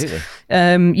creatures.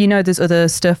 You know, there's other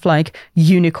stuff like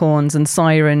unicorns and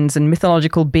sirens and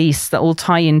mythological beasts that all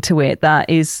tie into it. That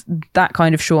is that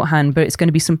kind of shorthand, but it's going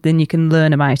to be something you can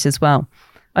learn about as well.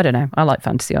 I don't know. I like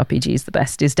fantasy RPGs. The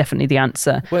best is definitely the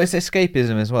answer. Well, it's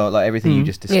escapism as well. Like everything you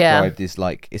just described is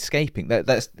like escaping.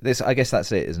 That's I guess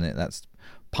that's it, isn't it?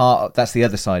 That's the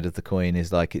other side of the coin.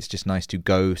 Is like it's just nice to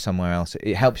go somewhere else.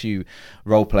 It helps you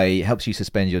role play. It helps you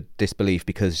suspend your disbelief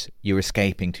because you're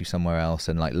escaping to somewhere else,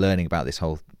 and like learning about this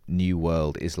whole new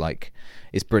world is like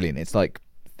it's brilliant. It's like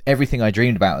everything I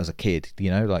dreamed about as a kid.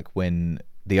 You know, like when.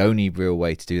 The only real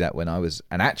way to do that when I was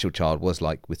an actual child was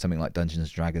like with something like Dungeons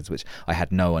and Dragons, which I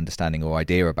had no understanding or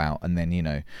idea about. And then, you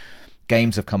know,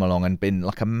 games have come along and been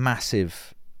like a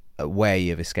massive way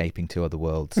of escaping to other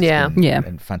worlds.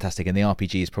 And fantastic. And the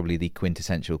RPG is probably the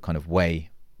quintessential kind of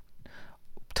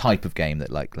type of game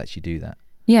that like lets you do that.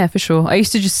 Yeah, for sure. I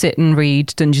used to just sit and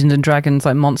read Dungeons and Dragons,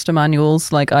 like monster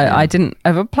manuals. Like I didn't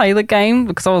ever play the game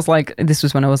because I was like, this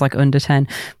was when I was like under 10.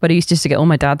 But I used just to get all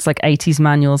my dad's like 80s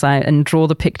manuals out and draw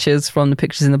the pictures from the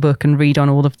pictures in the book and read on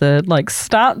all of the like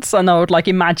stats. And I would like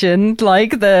imagine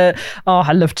like I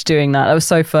loved doing that. That was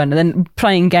so fun. And then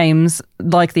playing games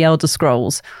like the Elder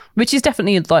Scrolls, which is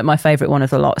definitely like my favourite one of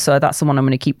the lot. So that's the one I'm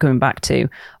going to keep coming back to.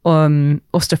 Or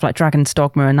stuff like Dragon's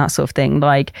Dogma and that sort of thing.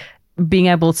 Like being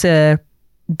able to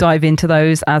dive into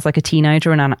those as like a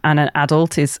teenager and an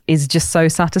adult is just so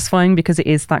satisfying because it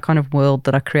is that kind of world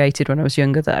that I created when I was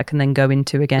younger that I can then go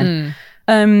into again.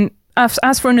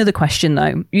 As for another question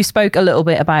though, you spoke a little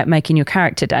bit about making your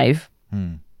character, Dave.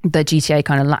 The GTA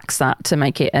kind of lacks that to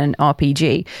make it an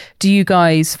RPG. Do you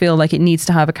guys feel like it needs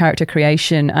to have a character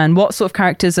creation, and what sort of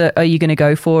characters are you going to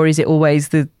go for? Is it always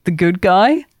the good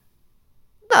guy?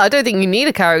 No, I don't think you need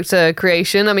a character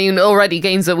creation. I mean, already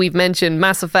games that we've mentioned,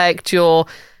 Mass Effect, you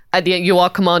are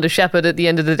Commander Shepard at the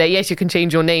end of the day. Yes, you can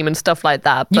change your name and stuff like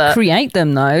that. But you create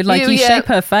them though, like you shape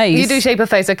her face. You do shape her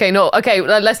face. Okay,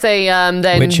 let's say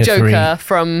then Witcher Joker 3.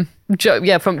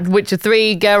 from Witcher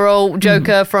 3, Geralt,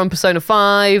 Joker from Persona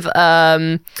 5.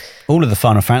 All of the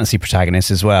Final Fantasy protagonists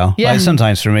as well. Yeah. Like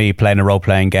sometimes for me, playing a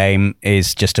role-playing game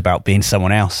is just about being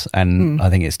someone else, and I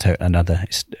think it's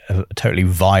it's a totally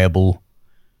viable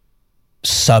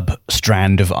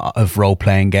sub-strand of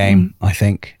role-playing game. I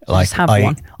think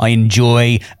I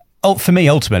enjoy. For me,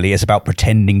 ultimately, it's about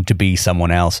pretending to be someone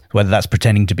else, whether that's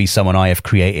pretending to be someone I have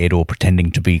created or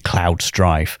pretending to be Cloud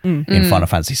Strife in Final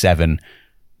Fantasy VII.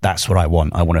 That's what I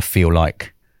want. I want to feel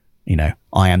like, you know,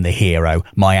 I am the hero.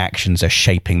 My actions are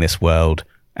shaping this world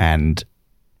and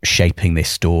shaping this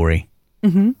story.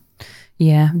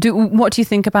 Yeah. What do you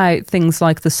think about things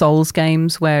like the Souls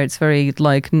games, where it's very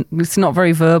like it's not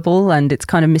very verbal and it's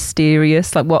kind of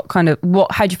mysterious? Like, how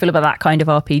do you feel about that kind of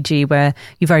RPG where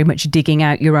you're very much digging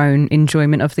out your own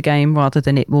enjoyment of the game rather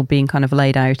than it all being kind of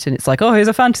laid out and it's like, oh, here's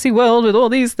a fantasy world with all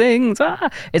these things.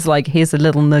 It's like, here's a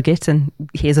little nugget and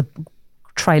here's a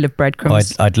trail of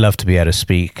breadcrumbs. I'd love to be able to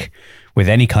speak with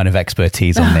any kind of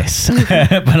expertise on this.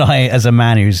 But I, as a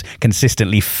man who's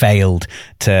consistently failed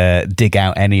to dig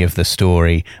out any of the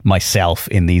story myself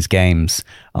in these games,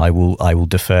 I will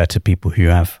defer to people who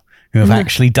have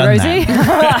actually done Rosie?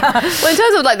 that. Well, in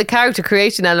terms of like the character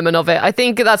creation element of it, I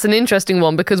think that's an interesting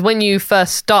one because when you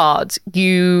first start,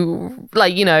 you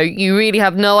really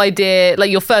have no idea,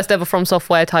 like your first ever From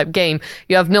Software type game,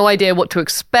 you have no idea what to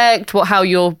expect, how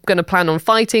you're going to plan on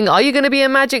fighting. Are you going to be a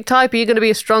magic type? Are you going to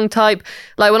be a strong type?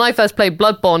 Like when I first played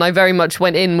Bloodborne, I very much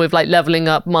went in with like leveling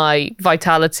up my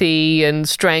vitality and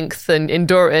strength and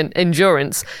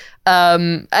endurance.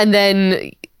 And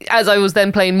then as I was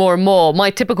then playing more and more, my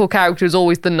typical character is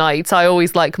always the knight. I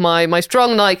always like my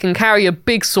strong knight can carry a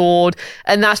big sword,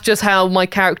 and that's just how my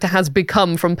character has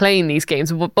become from playing these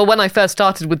games. But when I first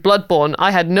started with Bloodborne, I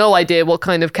had no idea what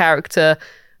kind of character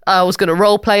I was going to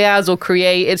role play as or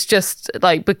create. It's just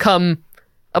like become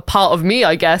a part of me,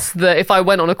 I guess, that if I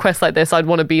went on a quest like this, I'd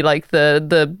want to be like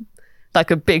the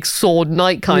like a big sword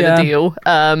knight kind of deal.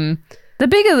 The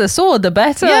bigger the sword, the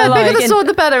better. Yeah, the bigger the sword,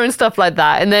 the better, and stuff like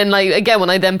that. And then, like, again, when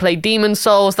I then played Demon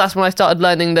Souls, that's when I started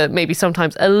learning that maybe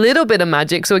sometimes a little bit of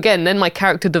magic. So again, then my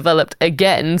character developed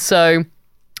again. So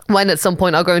when at some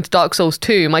point I'll go into Dark Souls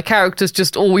 2, my character's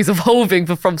just always evolving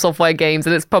for From Software games.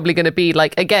 And it's probably going to be,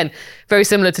 like, again, very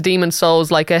similar to Demon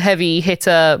Souls, like a heavy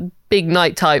hitter, big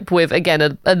knight type with,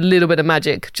 again, a little bit of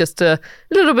magic. Just a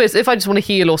little bit, if I just want to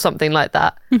heal or something like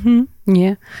that. Mm-hmm.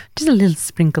 Yeah, just a little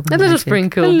sprinkle. A little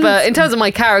sprinkle. But in terms of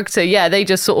my character, yeah, they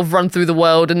just sort of run through the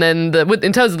world. And then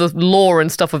in terms of the lore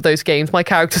and stuff of those games, my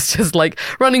character's just like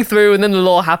running through and then the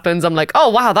lore happens. I'm like, oh,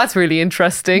 wow, that's really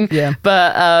interesting. Yeah.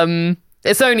 But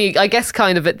it's only, I guess,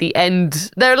 kind of at the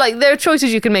end. There are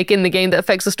choices you can make in the game that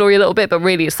affects the story a little bit, but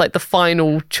really it's like the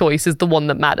final choice is the one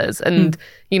that matters. And,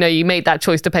 you made that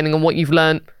choice depending on what you've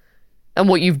learned and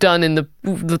what you've done in the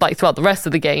like throughout the rest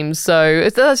of the games. So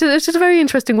it's just a very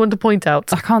interesting one to point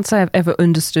out. I can't say I've ever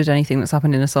understood anything that's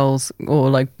happened in a Souls or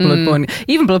like Bloodborne.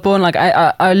 Even Bloodborne, like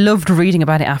I loved reading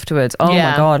about it afterwards. Oh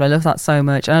my God, I love that so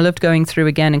much. And I loved going through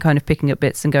again and kind of picking up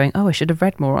bits and going, oh, I should have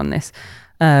read more on this.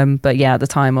 But yeah, at the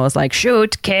time I was like,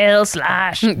 shoot, kill,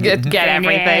 slash, get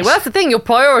everything. Well, that's the thing. You're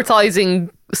prioritizing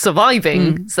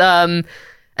surviving.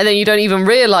 And then you don't even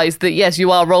realize that, yes, you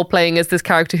are role-playing as this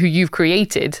character who you've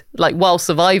created, like, while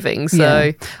surviving. So,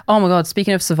 yeah. Oh my God,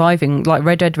 speaking of surviving, like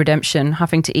Red Dead Redemption,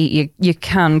 having to eat your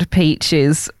canned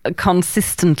peaches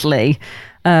consistently.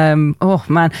 Oh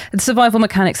man, the survival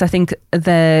mechanics, I think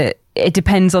it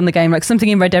depends on the game. Like something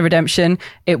in Red Dead Redemption,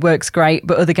 it works great,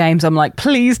 but other games I'm like,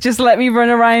 please just let me run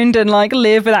around and like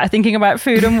live without thinking about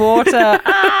food and water.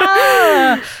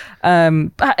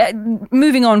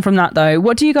 Moving on from that though,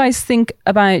 what do you guys think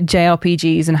about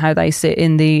JRPGs and how they sit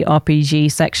in the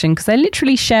RPG section? Because they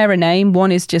literally share a name.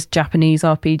 One is just Japanese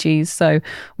RPGs. So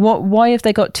why have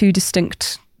they got two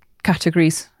distinct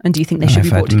categories? And do you think they should be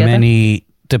brought together? I've had many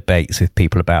debates with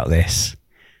people about this.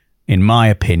 In my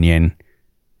opinion,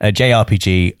 a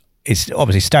JRPG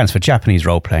obviously stands for Japanese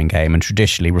role-playing game and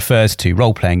traditionally refers to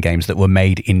role-playing games that were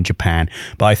made in Japan.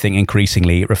 But I think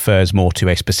increasingly it refers more to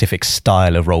a specific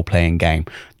style of role-playing game,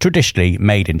 traditionally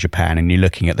made in Japan. And you're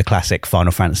looking at the classic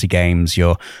Final Fantasy games,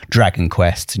 your Dragon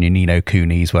Quests and your Ni no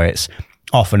Kunis, where it's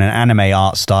often an anime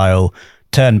art style,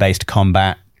 turn-based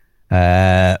combat,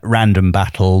 random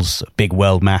battles, big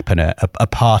world map, and a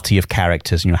party of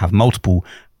characters. And you'll have multiple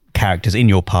characters in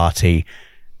your party,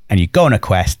 and you go on a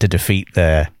quest to defeat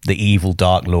the evil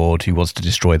Dark Lord who wants to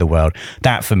destroy the world.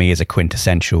 That, for me, is a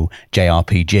quintessential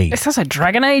JRPG. It sounds like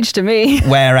Dragon Age to me.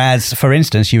 Whereas, for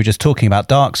instance, you were just talking about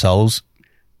Dark Souls.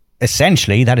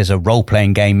 Essentially, that is a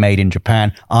role-playing game made in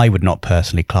Japan. I would not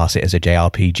personally class it as a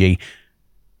JRPG.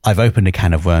 I've opened a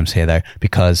can of worms here, though,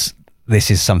 because this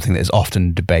is something that is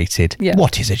often debated. Yeah.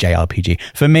 What is a JRPG?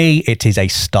 For me, it is a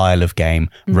style of game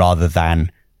rather than...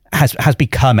 has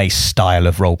become a style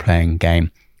of role-playing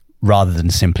game, rather than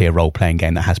simply a role-playing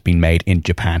game that has been made in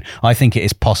Japan. I think it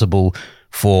is possible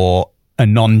for a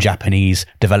non-Japanese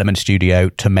development studio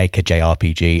to make a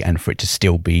JRPG and for it to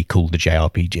still be called a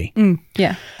JRPG.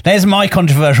 Yeah. There's my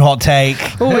controversial hot take.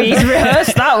 Oh, he's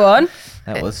rehearsed that one.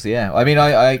 That was, yeah. I mean,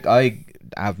 I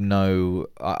have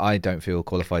I don't feel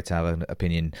qualified to have an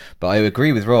opinion, but I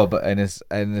agree with Rob, and as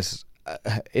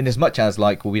in as much as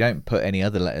like, well, we don't put any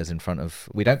other letters in front of,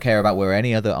 we don't care about where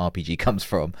any other RPG comes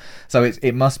from, so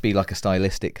it must be like a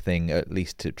stylistic thing, at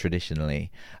least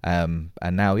traditionally. And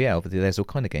now, obviously there's all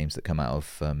kind of games that come out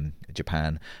of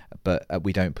Japan, but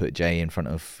we don't put J in front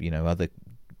of other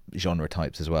genre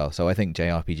types as well. So I think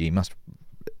JRPG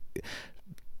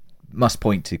must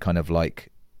point to kind of like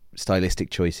stylistic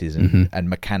choices and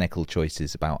mechanical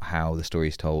choices about how the story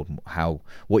is told,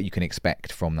 what you can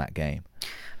expect from that game.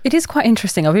 It is quite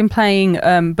interesting. I've been playing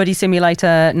Buddy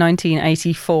Simulator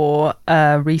 1984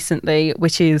 recently,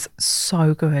 which is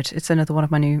so good. It's another one of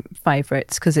my new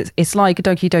favourites because it's like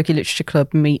Doki Doki Literature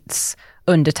Club meets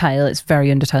Undertale. It's very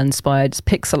Undertale inspired. It's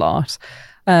pixel art.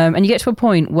 And you get to a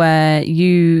point where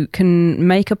you can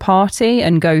make a party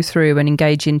and go through and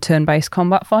engage in turn-based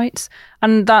combat fights.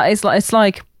 And that is like, it's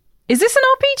like, is this an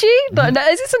RPG? Like,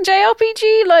 is this a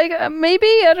JRPG? Like, maybe?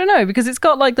 I don't know, because it's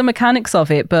got like the mechanics of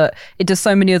it, but it does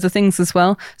so many other things as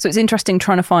well. So it's interesting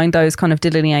trying to find those kind of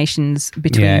delineations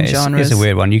between genres. It's a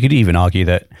weird one. You could even argue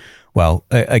that, well,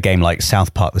 a game like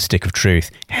South Park: The Stick of Truth,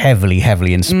 heavily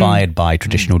inspired by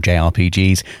traditional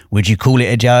JRPGs. Would you call it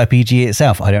a JRPG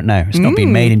itself? I don't know. It's not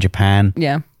been made in Japan.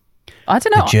 Yeah. I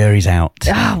don't know. The jury's out.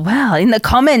 Oh, well, in the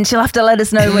comments, you'll have to let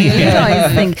us know what you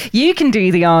guys think. You can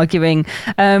do the arguing.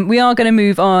 We are going to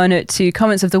move on to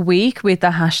comments of the week with the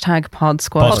hashtag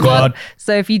PodSquad.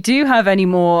 So if you do have any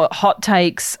more hot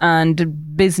takes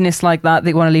and business like that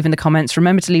you want to leave in the comments,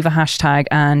 remember to leave a hashtag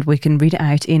and we can read it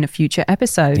out in future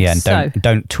episodes. Yeah, and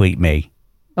don't tweet me.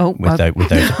 Oh, with those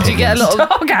opinions. Do you get a lot of...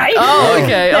 Okay. Oh,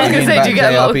 okay. I was going to say, do you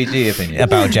get a lot of... JRPG opinions?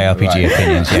 About JRPG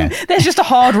opinions, yeah. There's just a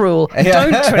hard rule. Yeah.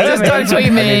 Don't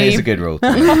tweet me. I mean, it's a good rule.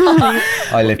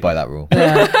 I live by that rule.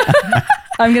 Yeah.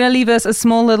 I'm going to leave us a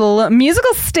small little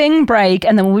musical sting break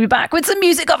and then we'll be back with some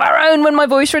music of our own when my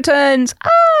voice returns.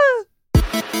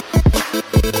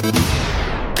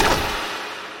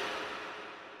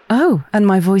 Oh, and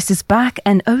my voice is back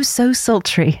and oh so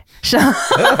sultry. Shall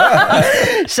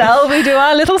we do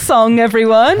our little song,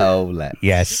 everyone? Oh,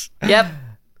 yes. Yep.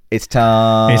 It's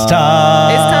time. It's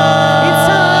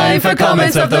time for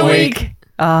comments of the week.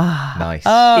 Nice.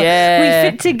 Oh, yeah. We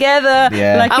fit together.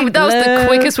 Yeah. Like And that was the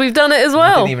quickest we've done it as We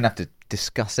well. didn't even have to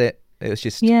discuss it. It was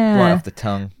just Yeah. right off the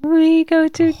tongue. We go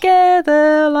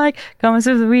together like comments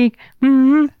of the week.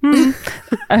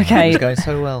 Okay. It's going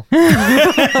so well.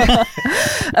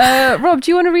 Rob,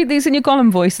 do you want to read these in your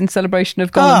Gollum voice in celebration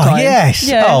of Gollum time? Yes.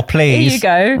 Yeah. Oh, please. Here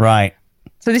you go. Right.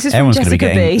 So this is Everyone's from going to be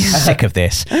Jessica getting B. sick of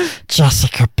this.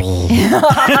 Jessica B.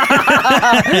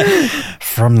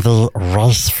 From the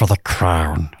Race for the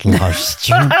Crown live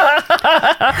stream.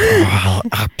 I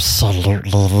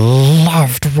absolutely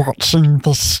loved watching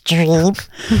the stream.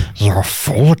 Your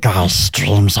Fall Guys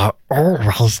streams are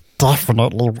always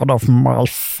definitely one of my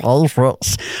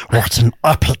favourites. What an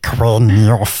epic win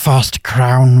your first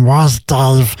crown was,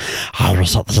 Dave. I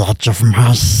was at the edge of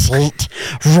my seat.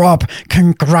 Rob,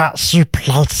 congrats, you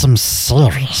played some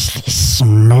seriously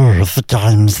smooth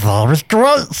games there with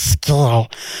great skill.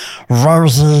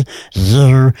 Rosie,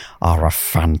 you are a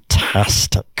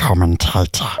fantastic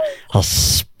commentator,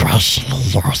 especially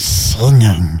your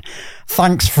singing.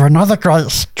 Thanks for another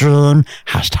great stream.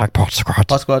 Hashtag PodSquad.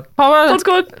 PodSquad. That's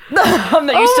good. I'm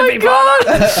not used to be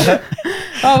bothered.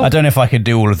 I don't know if I could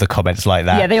do all of the comments like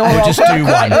that. Yeah, they all I would are just quite do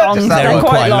one. long. They're all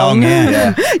quite long.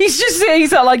 Yeah.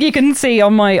 He's like, you can see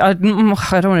on my, I don't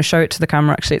want to show it to the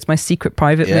camera actually, it's my secret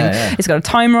private thing. Yeah. It's got a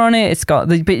timer on it, it's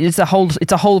a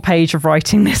whole page of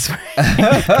writing this.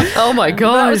 Oh my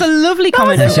God. That was a lovely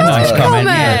comment. That's a nice comment.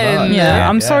 Yeah. Yeah,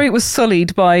 I'm sorry it was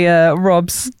sullied by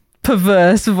Rob's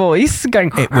perverse voice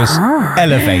going. It was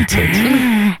elevated.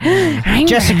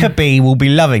 Jessica B will be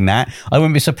loving that. I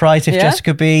wouldn't be surprised if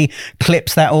Jessica B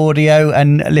clips that audio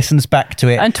and listens back to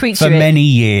it And tweets for you it. many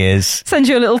years. Send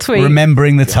you a little tweet.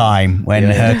 Remembering the time when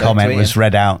Yeah, her comment was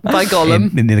read out By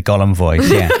Gollum. in the Gollum voice.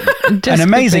 Yeah, an Jessica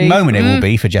amazing B. moment it will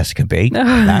be for Jessica B.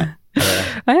 That.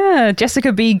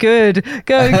 Jessica B. Good.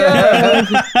 Go.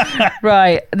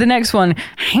 Right, the next one.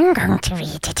 I'm going to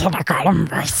read it in a Gollum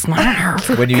voice now.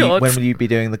 When will you be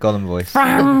doing the Gollum voice?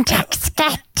 From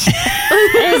TextGet.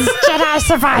 Is Jedi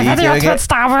Survivor Are you the doing ultimate it?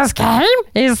 Star Wars game?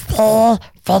 Is the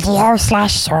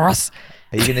video/source.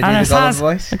 Are you going to do And the it Gollum says,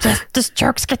 voice? just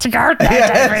jokes get to go.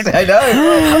 Yes, I know.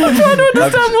 I'm trying to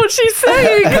understand what she's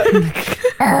saying.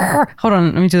 Hold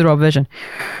on, let me do the Rob version.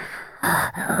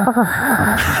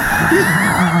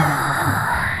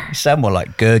 You sound more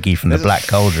like Gurgi from the Black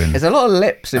Cauldron. There's a lot of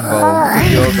lips involved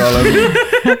in your Gollum.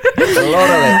 A lot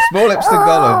of lips. More lips than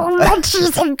Gollum.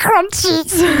 Munchies and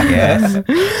crunchies. Yes.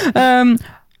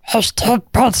 Hashtag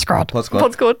Pod Squad. Pod Squad.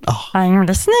 Pod Squad. I'm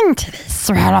listening to this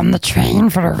while on the train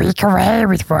for a week away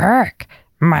with work.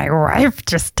 My wife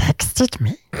just texted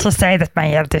me to say that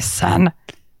my eldest son,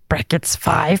 brackets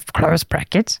 5, close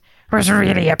brackets, was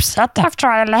really upset after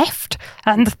I left.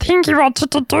 And the thing he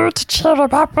wanted to do to cheer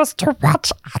him up was to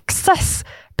watch Access.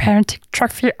 Parenting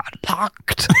trophy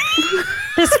unlocked.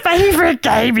 His favourite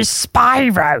game is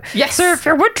Spyro. Yes. So if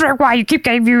you're wondering why you keep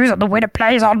getting views on the Winner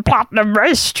Plays on Platinum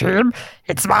Race stream,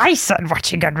 it's my son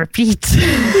watching on repeat.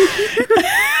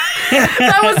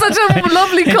 That was such a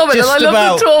lovely comment, and I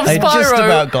love the tour of I just Spyro.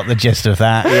 about got the gist of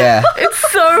that. Yeah. It's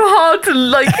so hard to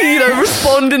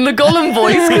respond in the Gollum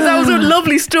voice, because that was a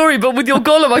lovely story, but with your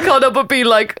Gollum I can't help but be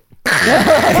like,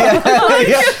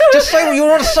 Yeah. Just say what you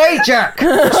want to say, Jack.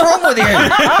 What's wrong with you?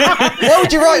 Why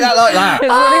would you write that like that? It's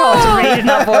really hard to read in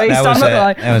that voice.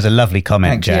 That was a lovely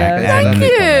comment, Thank you. Jack. Yeah. And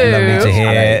Thank you. Lovely to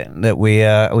hear that we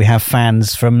have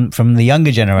fans from the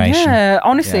younger generation. Yeah,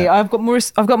 honestly, Yeah. I've got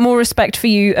more respect for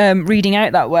you reading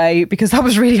out that way, because that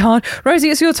was really hard. Rosie,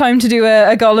 it's your time to do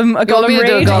a Gollum me Gollum to do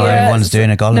a read. Gollum? Everyone's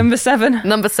doing a Gollum. Number 7.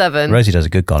 number 7. Rosie does a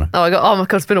good Gollum. Oh my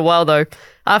god, it's been a while though.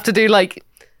 I have to do my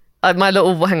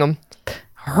little, hang on.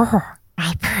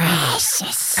 My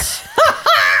precious.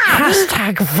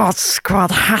 Hashtag Pod Squad.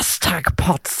 Hashtag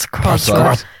Pod Squad.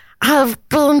 Squad. I've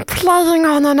been playing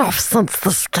on and off since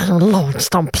this game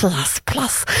launched on PS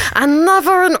Plus, and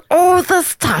never in all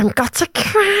this time got a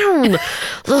crown.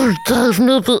 You gave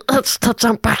me the itch to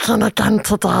jump back in again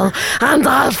today, and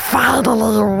I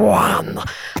finally won.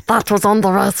 That was on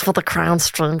the Race for the Crown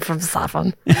stream from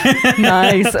 7.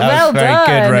 Nice. Well very done.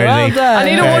 good, Rosie. Well done. I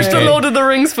need to Very watch the good. Lord of the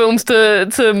Rings films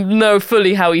to know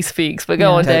fully how he speaks, but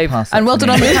go on, Don't Dave. pass that And well to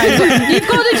done me. on the time. You've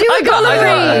got to do a Gollum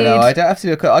read. No, I don't have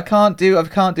to do I can't do a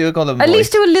Gollum At voice.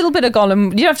 least do a little bit of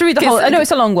Gollum. You don't have to read the whole. I know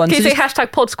it's a long one. Can you so say just-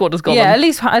 hashtag Pod Squad as Gollum? yeah, at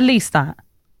least that.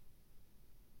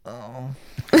 I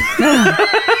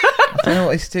don't know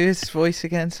what he's doing. His voice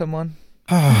again, someone.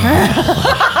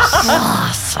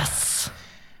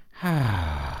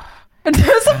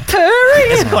 There's a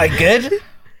purring. Quite good.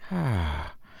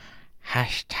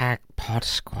 Hashtag Pod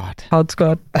Squad. Pod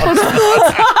Squad.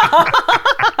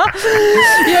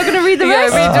 You're going to read the Yeah,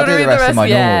 rest? read- I'll do the rest in my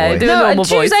yeah, normal voice. do a No, normal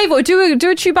choose voice. a voice. Do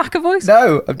a Chewbacca voice.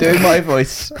 No, I'm doing my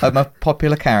voice. I'm a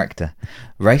popular character.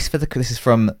 This is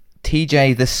from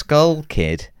TJ the Skull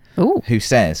Kid, Ooh. who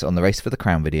says on the Race for the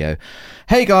Crown video,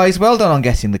 "Hey guys, well done on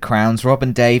getting the crowns. Rob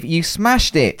and Dave, you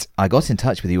smashed it. I got in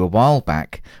touch with you a while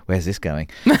back." Where's this going?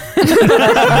 To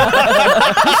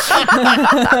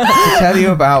tell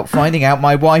you about finding out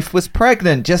my wife was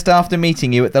pregnant just after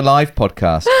meeting you at the live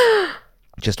podcast.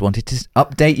 Just wanted to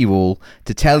update you all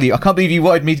to tell you. I can't believe you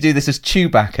wanted me to do this as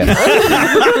Chewbacca.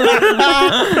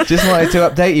 Just wanted to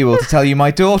update you all to tell you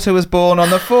my daughter was born on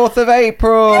the 4th of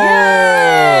April.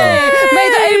 May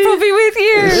the April be with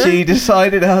you. She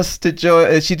decided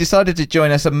to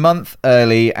join us a month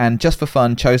early, and just for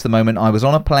fun chose the moment I was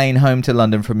on a plane home to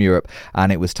London from Europe,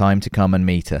 and it was time to come and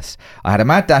meet us. I had a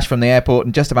mad dash from the airport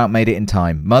and just about made it in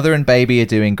time. Mother and baby are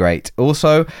doing great.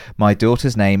 Also, my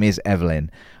daughter's name is Evelyn.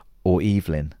 Or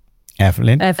Evelyn.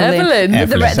 Evelyn.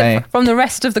 Evelyn. From the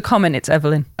rest of the comment, it's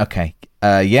Evelyn. Okay.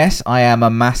 Yes, I am a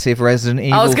massive Resident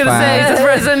Evil fan. I was going to say, is this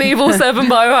Resident Evil 7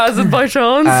 Biohazard by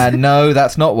chance? No,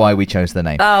 that's not why we chose the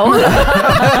name. Oh.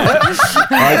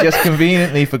 I just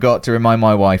conveniently forgot to remind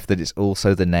my wife that it's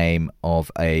also the name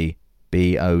of a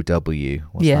BOW.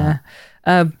 What's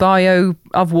that? Bio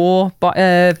of war.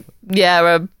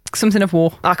 Yeah, Something of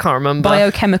war. I can't remember.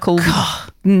 Biochemical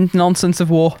nonsense of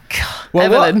war. Well,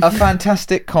 Evelyn. what a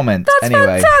fantastic comment. That's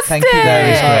anyway, thank you fantastic.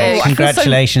 very That much. is great.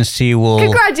 Congratulations to you all.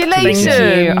 Congratulations.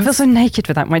 Thank you. I feel so naked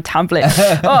without my tablet.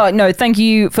 Oh, no, thank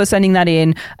you for sending that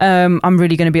in. I'm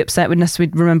really going to be upset unless we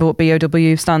remember what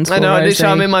BOW stands for. I know, Rosie.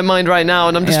 literally, I'm in my mind right now,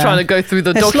 and I'm just Yeah. trying to go through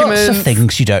the There's documents. lots of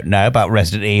things you don't know about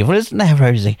Resident Evil, isn't there,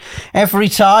 Rosie? Every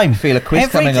time. Feel a quiz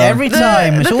coming on. Every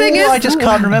time. The It's thing is- I just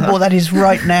can't remember what that is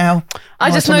right now. I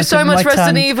Oh, just it's on know the so tip of much my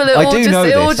Resident tongue. Evil. I do know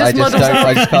it all this. just muddles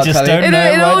I up. just can't just tell don't you.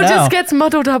 know. It all right just now. gets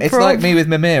muddled up. It's Rob. like me with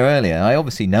Mimir earlier. I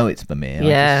obviously know it's Mimir.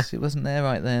 Yeah. It wasn't there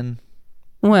right then.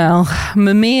 Well,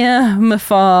 Mimir,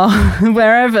 Mafar,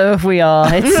 wherever we are,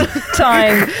 it's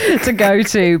time to go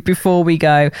to before we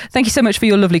go. Thank you so much for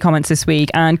your lovely comments this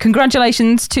week, and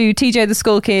congratulations to TJ the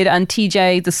Skull Kid and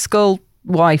TJ the Skull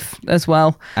Wife as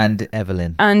well, And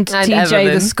Evelyn. and TJ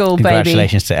Evelyn. the Skull Baby,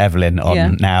 Congratulations to Evelyn on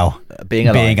Yeah. now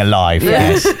Being alive.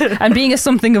 Yes. and being a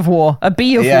something of war, a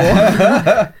bee of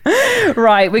war.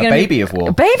 Right, we're A going to baby of war.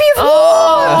 A baby of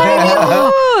war. Baby of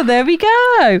war. There we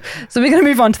go. So we're going to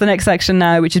move on to the next section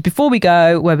now, which is before we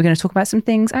go, where we're going to talk about some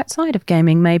things outside of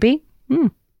gaming, maybe.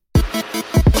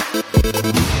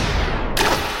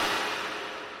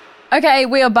 Okay,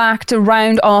 we are back to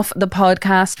round off the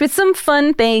podcast with some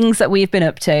fun things that we've been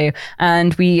up to.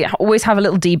 And we always have a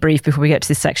little debrief before we get to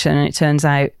this section. And it turns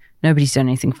out nobody's done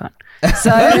anything fun.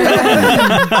 So,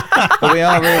 But we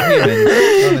are real humans.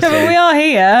 Honestly. but we are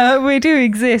here. We do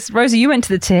exist. Rosie, you went to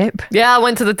the tip. Yeah, I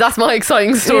went to that's my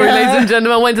exciting story, Yeah. ladies and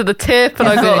gentlemen. I went to the tip and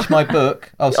I finished got... my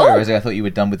book. Oh, sorry, Rosie. I thought you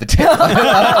were done with the tip.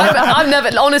 I've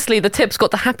never... Honestly, the tip's got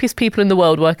the happiest people in the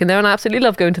world working there and I absolutely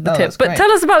love going to the Oh, tip. that's But great.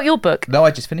 tell us about your book. No, I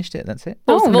just finished it. That's it.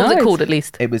 What was it nice. called, at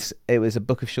least? It was a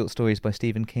book of short stories by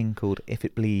Stephen King called If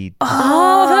It Bleeds. Oh,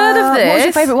 I've heard of this. What was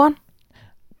your favourite one?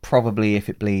 Probably If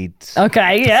It Bleeds.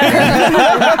 Okay,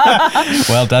 yeah.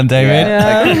 Well done, David.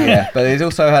 Yeah. But it's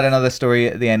also had another story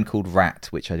at the end called Rat,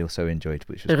 which I also enjoyed,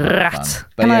 which was quite Rat. fun.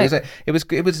 But And yeah, it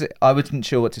was. I wasn't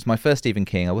sure what to. It's my first Stephen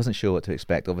King. I wasn't sure what to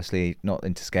expect. Obviously, not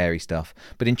into scary stuff,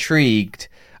 but intrigued,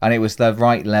 and it was the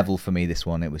right level for me. This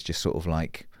one, it was just sort of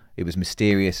like it was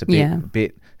mysterious, a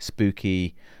bit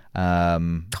spooky. Good,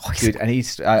 and I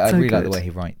so really like the good. way he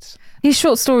writes. His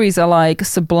short stories are like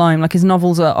sublime. Like his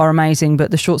novels are amazing, but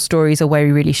the short stories are where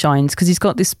he really shines because he's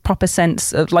got this proper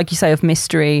sense of, like you say, of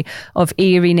mystery, of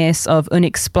eeriness, of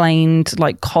unexplained,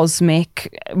 like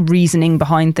cosmic reasoning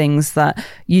behind things that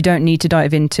you don't need to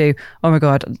dive into. Oh my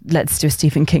God, let's do a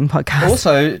Stephen King podcast.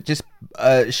 Also, just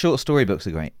short story books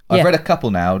are great. I've Yeah. read a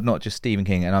couple now, not just Stephen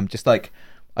King, and I'm just like,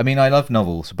 I mean, I love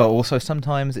novels, but also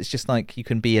sometimes it's just like you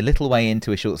can be a little way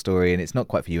into a short story and it's not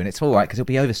quite for you, and it's all right because it'll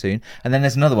be over soon. And then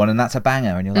there's another one, and that's a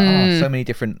banger, and you're like, oh, so many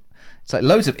different. It's like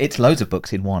loads of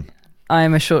books in one. I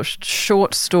am a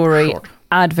short story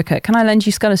advocate. Can I lend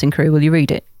you Skeleton Crew? Will you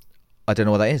read it? I don't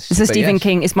know what that is. It's a but Stephen yes.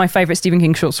 King. It's my favourite Stephen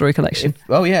King short story collection.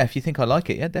 If you think I like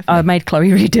it, yeah, I definitely. made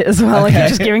Chloe read it as well. Like Okay.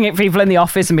 just giving it people in the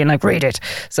office and being like, read it.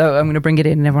 So I'm going to bring it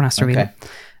in and everyone has to read Okay.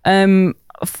 it.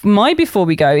 My before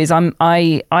we go is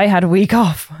I had a week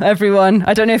off, everyone.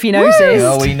 I don't know if you noticed.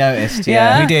 Oh, we noticed.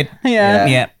 Yeah. We did. Yeah.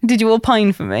 Yeah. Did you all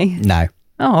pine for me? No.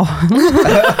 Oh.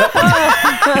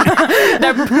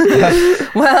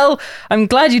 Well, I'm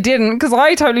glad you didn't because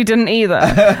I totally didn't either.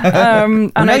 Well,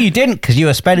 no, you didn't because you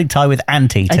were spending time with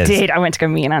Anteaters. I did. I went to go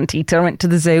meet an anteater. I went to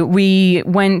the zoo. It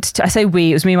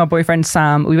was me and my boyfriend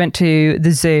Sam. We went to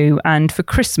the zoo, and for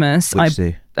Christmas, Which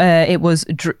zoo? It was,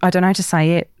 I don't know how to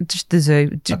say it, just the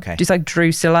zoo. Okay. It's like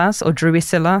Drusillas or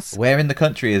Druisillas. Where in the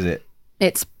country is it?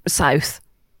 It's south.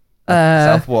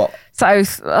 South what?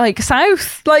 South, like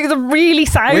the really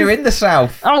south. We're in the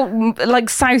south. Oh, like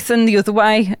south and the other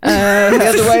way. The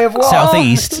other way of what?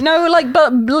 Southeast. No, like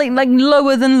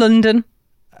lower than London.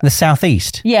 The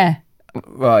southeast. Yeah.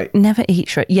 Right. Never eat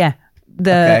shit. Yeah.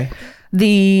 Okay.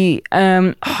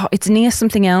 It's near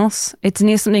something else. It's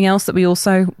near something else that we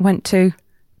also went to.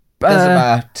 Doesn't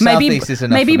matter. Southeast is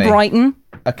enough maybe for me. Brighton.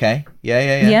 Okay.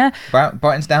 Yeah.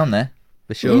 Brighton's down there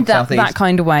for sure. Southeast. That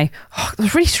kind of way. Oh, it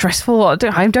was really stressful. I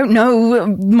don't know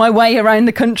my way around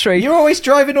the country. You're always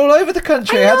driving all over the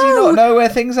country. I How do you know. not know where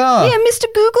things are? Yeah, Mr.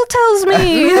 Google tells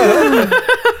me.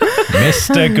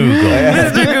 Mr. Google.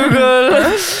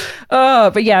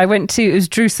 But yeah, it was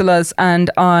Drusilla's and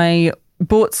I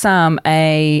bought Sam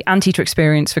a Anteater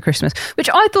experience for Christmas, which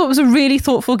I thought was a really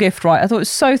thoughtful gift, right? I thought it was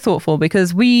so thoughtful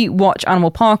because we watch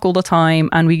Animal Park all the time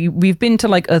and we've been to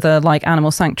like other like animal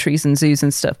sanctuaries and zoos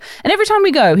and stuff. And every time we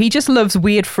go, he just loves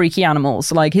weird, freaky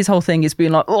animals. Like his whole thing is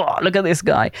being like, oh, look at this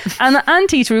guy. And the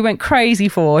Anteater we went crazy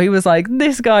for, he was like,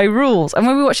 this guy rules. And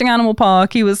when we were watching Animal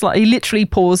Park, he was like, he literally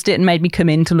paused it and made me come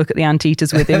in to look at the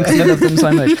Anteaters with him because he loved them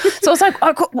so much. So I was like,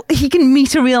 he can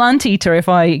meet a real Anteater if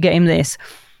I get him this.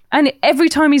 And every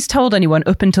time he's told anyone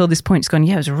up until this point, he's gone,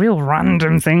 yeah, it was a real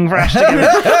random thing for us to give. So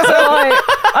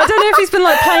I don't know if he's been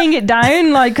like playing it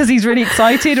down, like, because he's really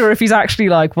excited or if he's actually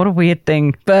like, what a weird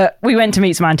thing. But we went to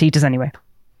meet some Anteaters anyway.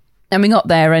 And we got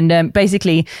there and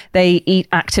basically they eat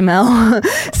Actimel.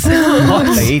 So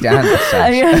They eat ants.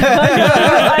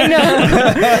 I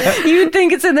know. You would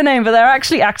think it's in the name, but they're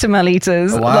actually Actimel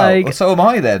eaters. Wow. Like, Well, so am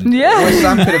I then. Yeah. Well,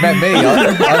 Sam could have met me.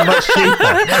 I'm much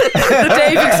cheaper. The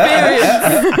Dave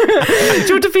experience. Do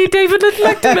you want to feed David little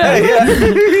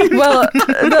Actimel? well,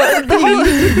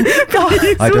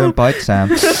 I don't bite Sam.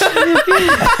 The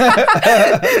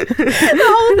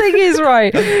whole thing is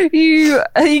right.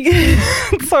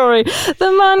 Sorry,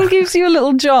 the man gives you a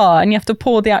little jar and you have to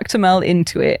pour the Actimel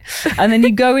into it, and then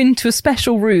you go into a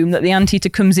special room that the Anteater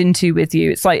comes into with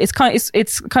you. It's like it's kind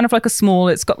of like a small.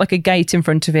 It's got like a gate in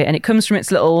front of it, and it comes from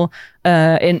its little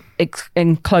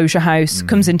enclosure house.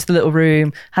 Comes into the little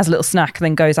room, has a little snack,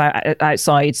 then goes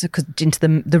outside into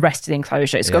the rest of the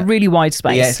enclosure. It's got really wide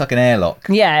space. Yeah, it's like an airlock.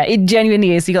 Yeah, it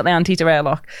genuinely is. You got the Anteater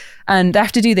airlock, and they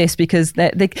have to do this because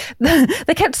they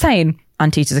kept saying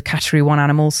Anteaters are category 1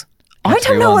 animals. I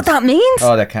don't know what that means.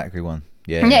 Oh, they're category 1.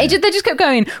 Yeah. They just kept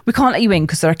going, we can't let you in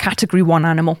because they're a category 1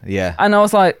 animal. Yeah. And I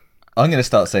was like, I'm going to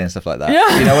start saying stuff like that.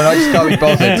 Yeah. You know, when I just can't be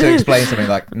bothered to explain something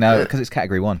like, no, because it's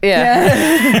category 1.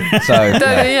 Yeah. So,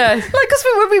 Yeah. like, because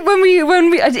when we,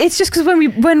 it's just because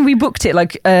when we booked it,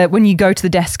 like when you go to the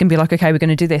desk and be like, okay, we're going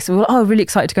to do this, we were really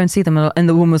excited to go and see them, and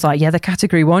the woman was like, yeah, they're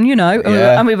category 1, you know,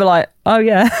 and we were like, oh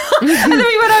yeah, and then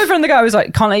we went over and the guy was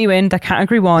like, can't let you in, they're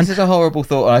category 1. This is a horrible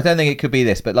thought, and I don't think it could be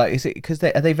this, but like, is it because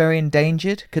are they very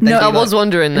endangered? Could they No, be I like, was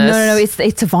wondering this. No,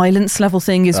 it's a violence level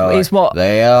thing is what.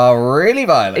 They are really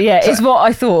violent. Yeah, is what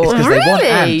I thought. Because they want Really?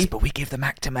 ants, but we give them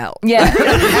Actimel. Yeah. So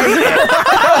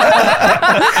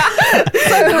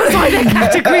it's like a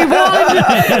category 1.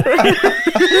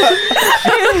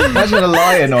 Imagine a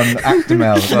lion on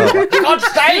Actimel as well.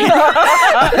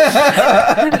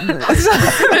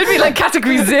 It'd be like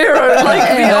category 0, like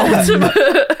the ultimate.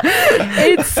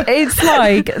 It's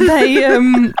like they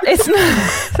it's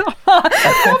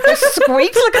almost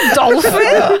squeaks like a dolphin.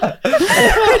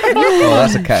 Well,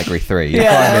 that's a category 3. You're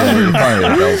finally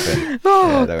a dolphin.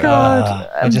 Oh there we God.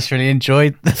 I just really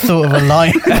enjoyed the thought of a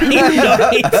lion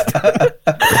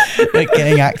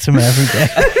getting Actima every day.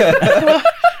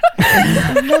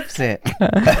 He loves it.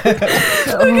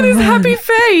 Look at his happy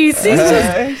face. He's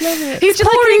just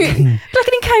pouring. Like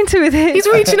an encounter with it. He's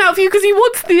reaching out for you because he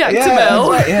wants the Yeah,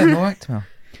 Actimel. that's right. Yeah, more Actimel.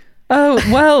 Oh,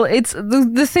 well, it's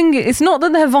the thing. It's not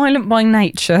that they're violent by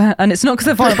nature, and it's not because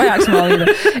they're violent by Actimel either.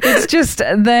 It's just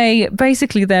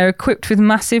they're equipped with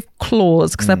massive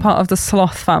claws because they're part of the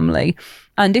sloth family.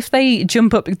 And if they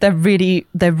jump up, they're really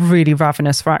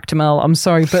ravenous for Actimel. I'm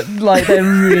sorry, but like they're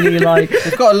really like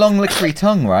They've got a long lickery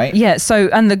tongue, right? yeah. So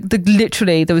and the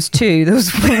literally there was two. There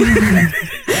was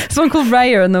one called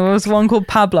Raya and there was one called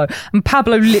Pablo. And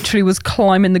Pablo literally was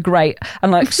climbing the grate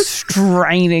and like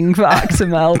straining for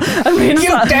Actimel. I mean,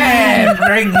 You dare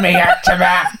bring me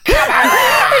Actimel! he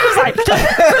was like, but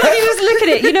he was looking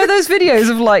at it. You know those videos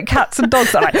of like cats and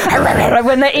dogs that are like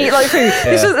when they eat like food.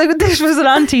 Yeah. This was an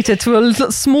anteater to a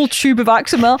little small tube of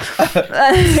Actimel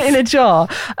in a jar.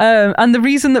 And the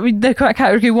reason that they're quite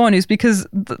category 1 is because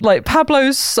like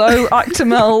Pablo's so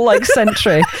Actimel like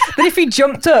centric that if he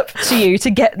jumped up to you to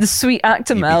get the sweet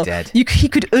Actimel, dead. he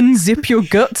could unzip your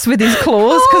guts with his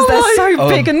claws because they're so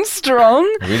big and strong.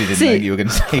 I really didn't think you were going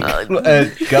to say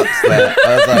guts there.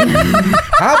 I was like,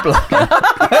 Pablo.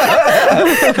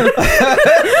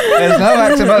 There's no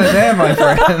Actimel in there, my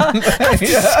friend.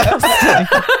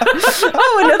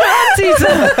 Oh, another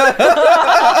anteater.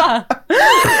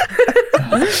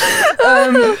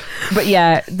 But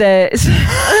yeah, there's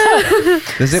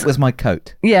The zip was my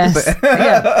coat. yes,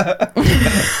 yeah.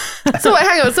 So wait,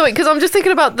 hang on. So wait, because I'm just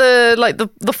thinking about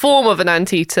the form of an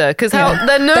anteater, because how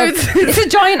their nose. It's a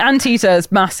giant anteater.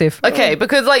 It's massive. Okay,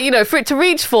 because like for it to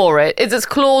reach for it, is its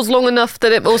claws long enough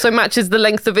that it also matches the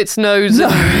length of its nose?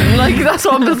 And, like that's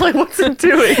what I'm just like, what's it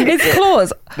doing? Its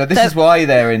claws. No, this is why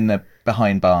they're in the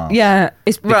behind bars. Yeah,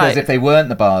 it's Because Right. if they weren't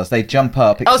the bars, they jump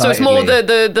up excitedly. Oh, so it's more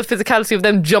the physicality of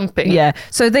them jumping. yeah.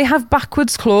 So they have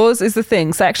backwards claws is the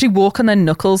thing. So they actually walk on their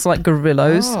knuckles like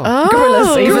gorillas. Oh,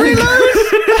 Gorillas even.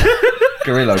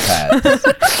 Gorillo pads.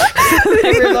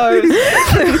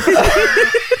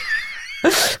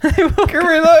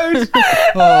 Gorillos.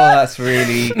 Oh, that's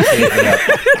really keeping up.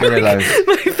 Gorillos.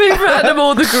 My favourite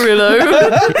animal, the gorillo.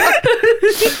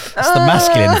 It's the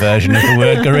masculine version of the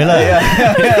word gorilla.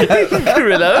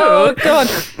 Gorillo. Oh God,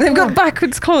 they've got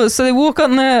backwards claws, so they walk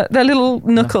on their little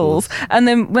knuckles, and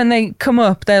then when they come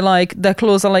up, they're like their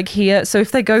claws are like here. So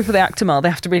if they go for the Actimel, they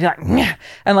have to be like "Nyah,"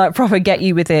 and like proper get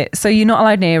you with it. So you're not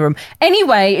allowed near them.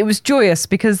 Anyway, it was joyous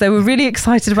because they were really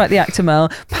excited about the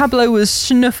Actimel. Pablo was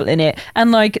snuffling it,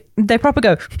 and like they proper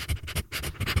go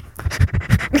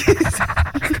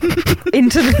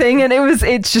into the thing, and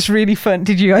it's just really fun.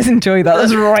 Did you guys enjoy that? That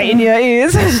was right in your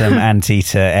ears. Some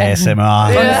anteater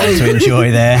ASMR to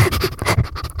enjoy there.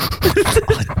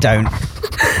 I don't.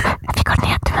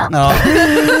 No.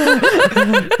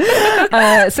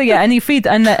 So yeah, and you feed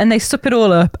and they sup it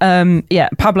all up. Yeah,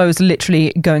 Pablo's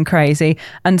literally going crazy,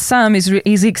 and Sam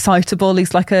he's excitable.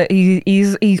 He's like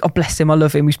he's oh bless him, I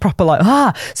love him. He's proper like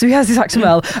So he has this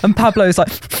Actimel, and Pablo's like,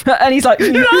 and he's like, no!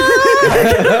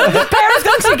 Pair of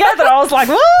them together. I was like,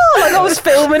 whoa! Like I was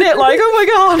filming it, like oh my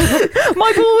god,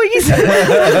 my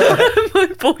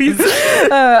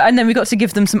boys. And then we got to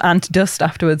give them some ant dust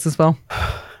afterwards as well.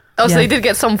 Oh, so Yeah. they did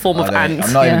get some form of ant.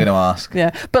 I'm not even Yeah. going to ask.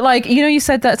 Yeah, but like you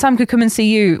said that Sam could come and see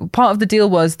you. Part of the deal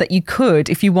was that you could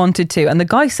if you wanted to, and the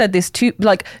guy said this too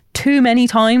many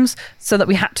times, so that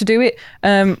we had to do it.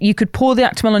 You could pour the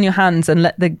Actimel on your hands and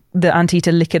let the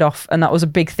anteater lick it off, and that was a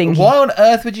big thing. Why on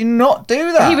earth would you not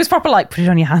do that? He was proper like, put it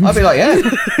on your hands. I'd be like, yeah.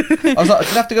 I was like, do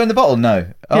you have to go in the bottle? No.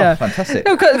 Oh, Yeah. fantastic.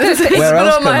 No, 'cause Where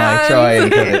else on can my I try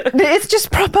and get it? it's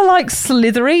just proper like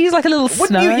slithery. It's like a little Wouldn't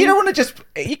snow. you don't want to just...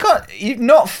 You've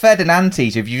not fed an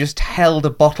anteater if you just held a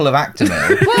bottle of Actimel.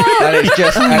 and it's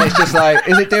just like,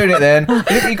 is it doing it then?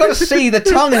 You've got to see the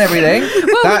tongue and everything.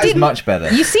 That is much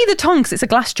better. You see the tongue 'cause it's a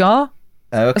glass jar.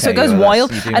 Oh, okay, So it goes well,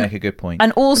 wild. You do And- make a good point.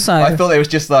 And also, I thought it was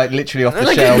just like literally off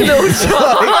the shelf.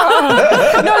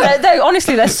 no, they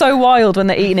honestly they're so wild when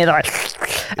they're eating it. They're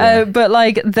like, but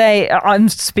like I'm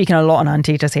speaking a lot on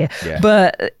anteaters here. Yeah.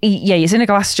 But yeah, it's in a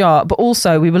glass jar. But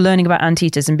also, we were learning about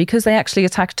anteaters, and because they actually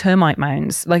attack termite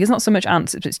mounds, like it's not so much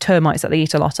ants, it's termites that they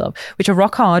eat a lot of, which are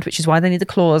rock hard, which is why they need the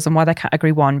claws and why they're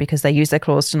category 1 because they use their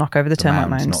claws to knock over the termite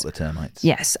mounds. Not the termites.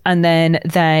 Yes, and then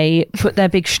they put their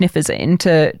big sniffers in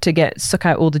to suck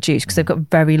out all the juice because they've got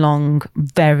very long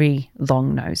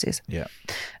noses. Yeah.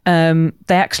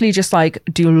 They actually just like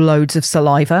do loads of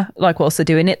saliva, like whilst they're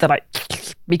doing it. They're like,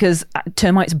 because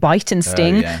termites bite and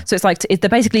sting. yeah. So it's like they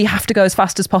basically have to go as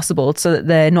fast as possible so that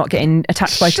they're not getting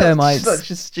attacked by termites. Such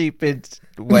a stupid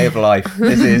way of life.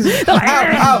 This is. Ow,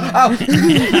 ow, ow.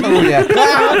 Oh, yeah.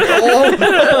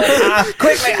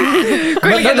 Quickly.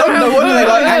 No wonder they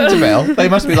like Actimel. They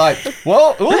must be like,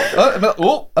 whoa, The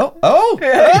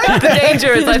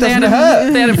danger is like they had it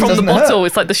from the Doesn't bottle. hurt.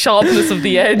 It's like the sharpness of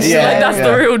the edge. Yeah, Like that's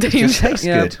the real It just danger. tastes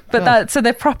good. But so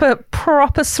they're proper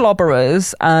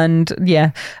slobberers, and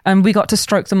and we got to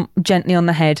stroke them gently on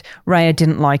the head. Raya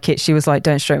didn't like it. She was like,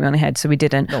 "Don't stroke me on the head," so we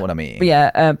didn't. Not what I mean. But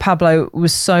yeah, Pablo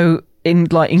was so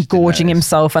engorging notice.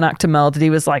 himself on Actimel that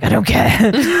he was like, I don't care.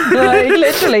 Like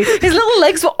literally, his little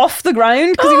legs were off the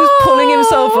ground because he was pulling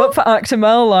himself up for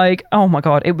Actimel. Like, oh my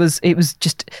god, it was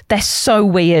just they're so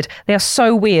weird. They are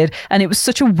so weird, and it was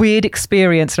such a weird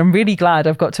experience. And I'm really glad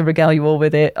I've got to regale you all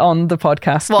with it on the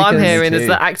podcast. What I'm because- hearing is too.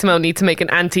 that Actimel need to make an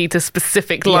anteater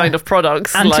specific line of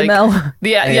products. Antimel. Like,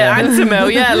 yeah,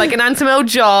 Antimel. Yeah, like an Antimel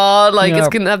jar. Like it's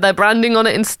going to have their branding on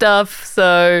it and stuff.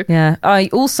 So Yeah, I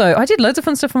did loads of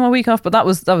fun stuff on my week off, but that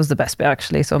was the best bit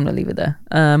actually, so I'm gonna leave it there.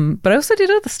 But I also did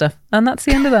other stuff, and that's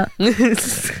the end of that.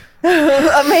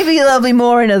 Maybe there'll be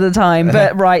more another time,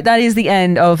 but right, that is the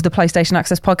end of the PlayStation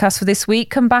Access podcast for this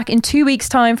week. Come back in 2 weeks'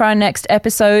 time for our next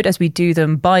episode, as we do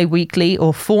them bi-weekly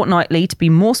or fortnightly to be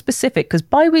more specific, because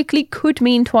bi-weekly could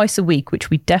mean twice a week,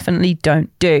 which we definitely don't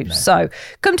do. No. So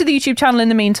come to the YouTube channel in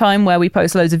the meantime, where we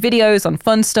post loads of videos on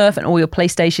fun stuff and all your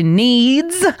PlayStation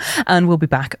needs, and we'll be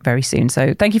back very soon.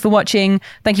 So thank you for watching,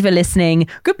 thank you for listening,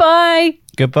 goodbye.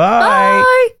 Goodbye.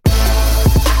 bye.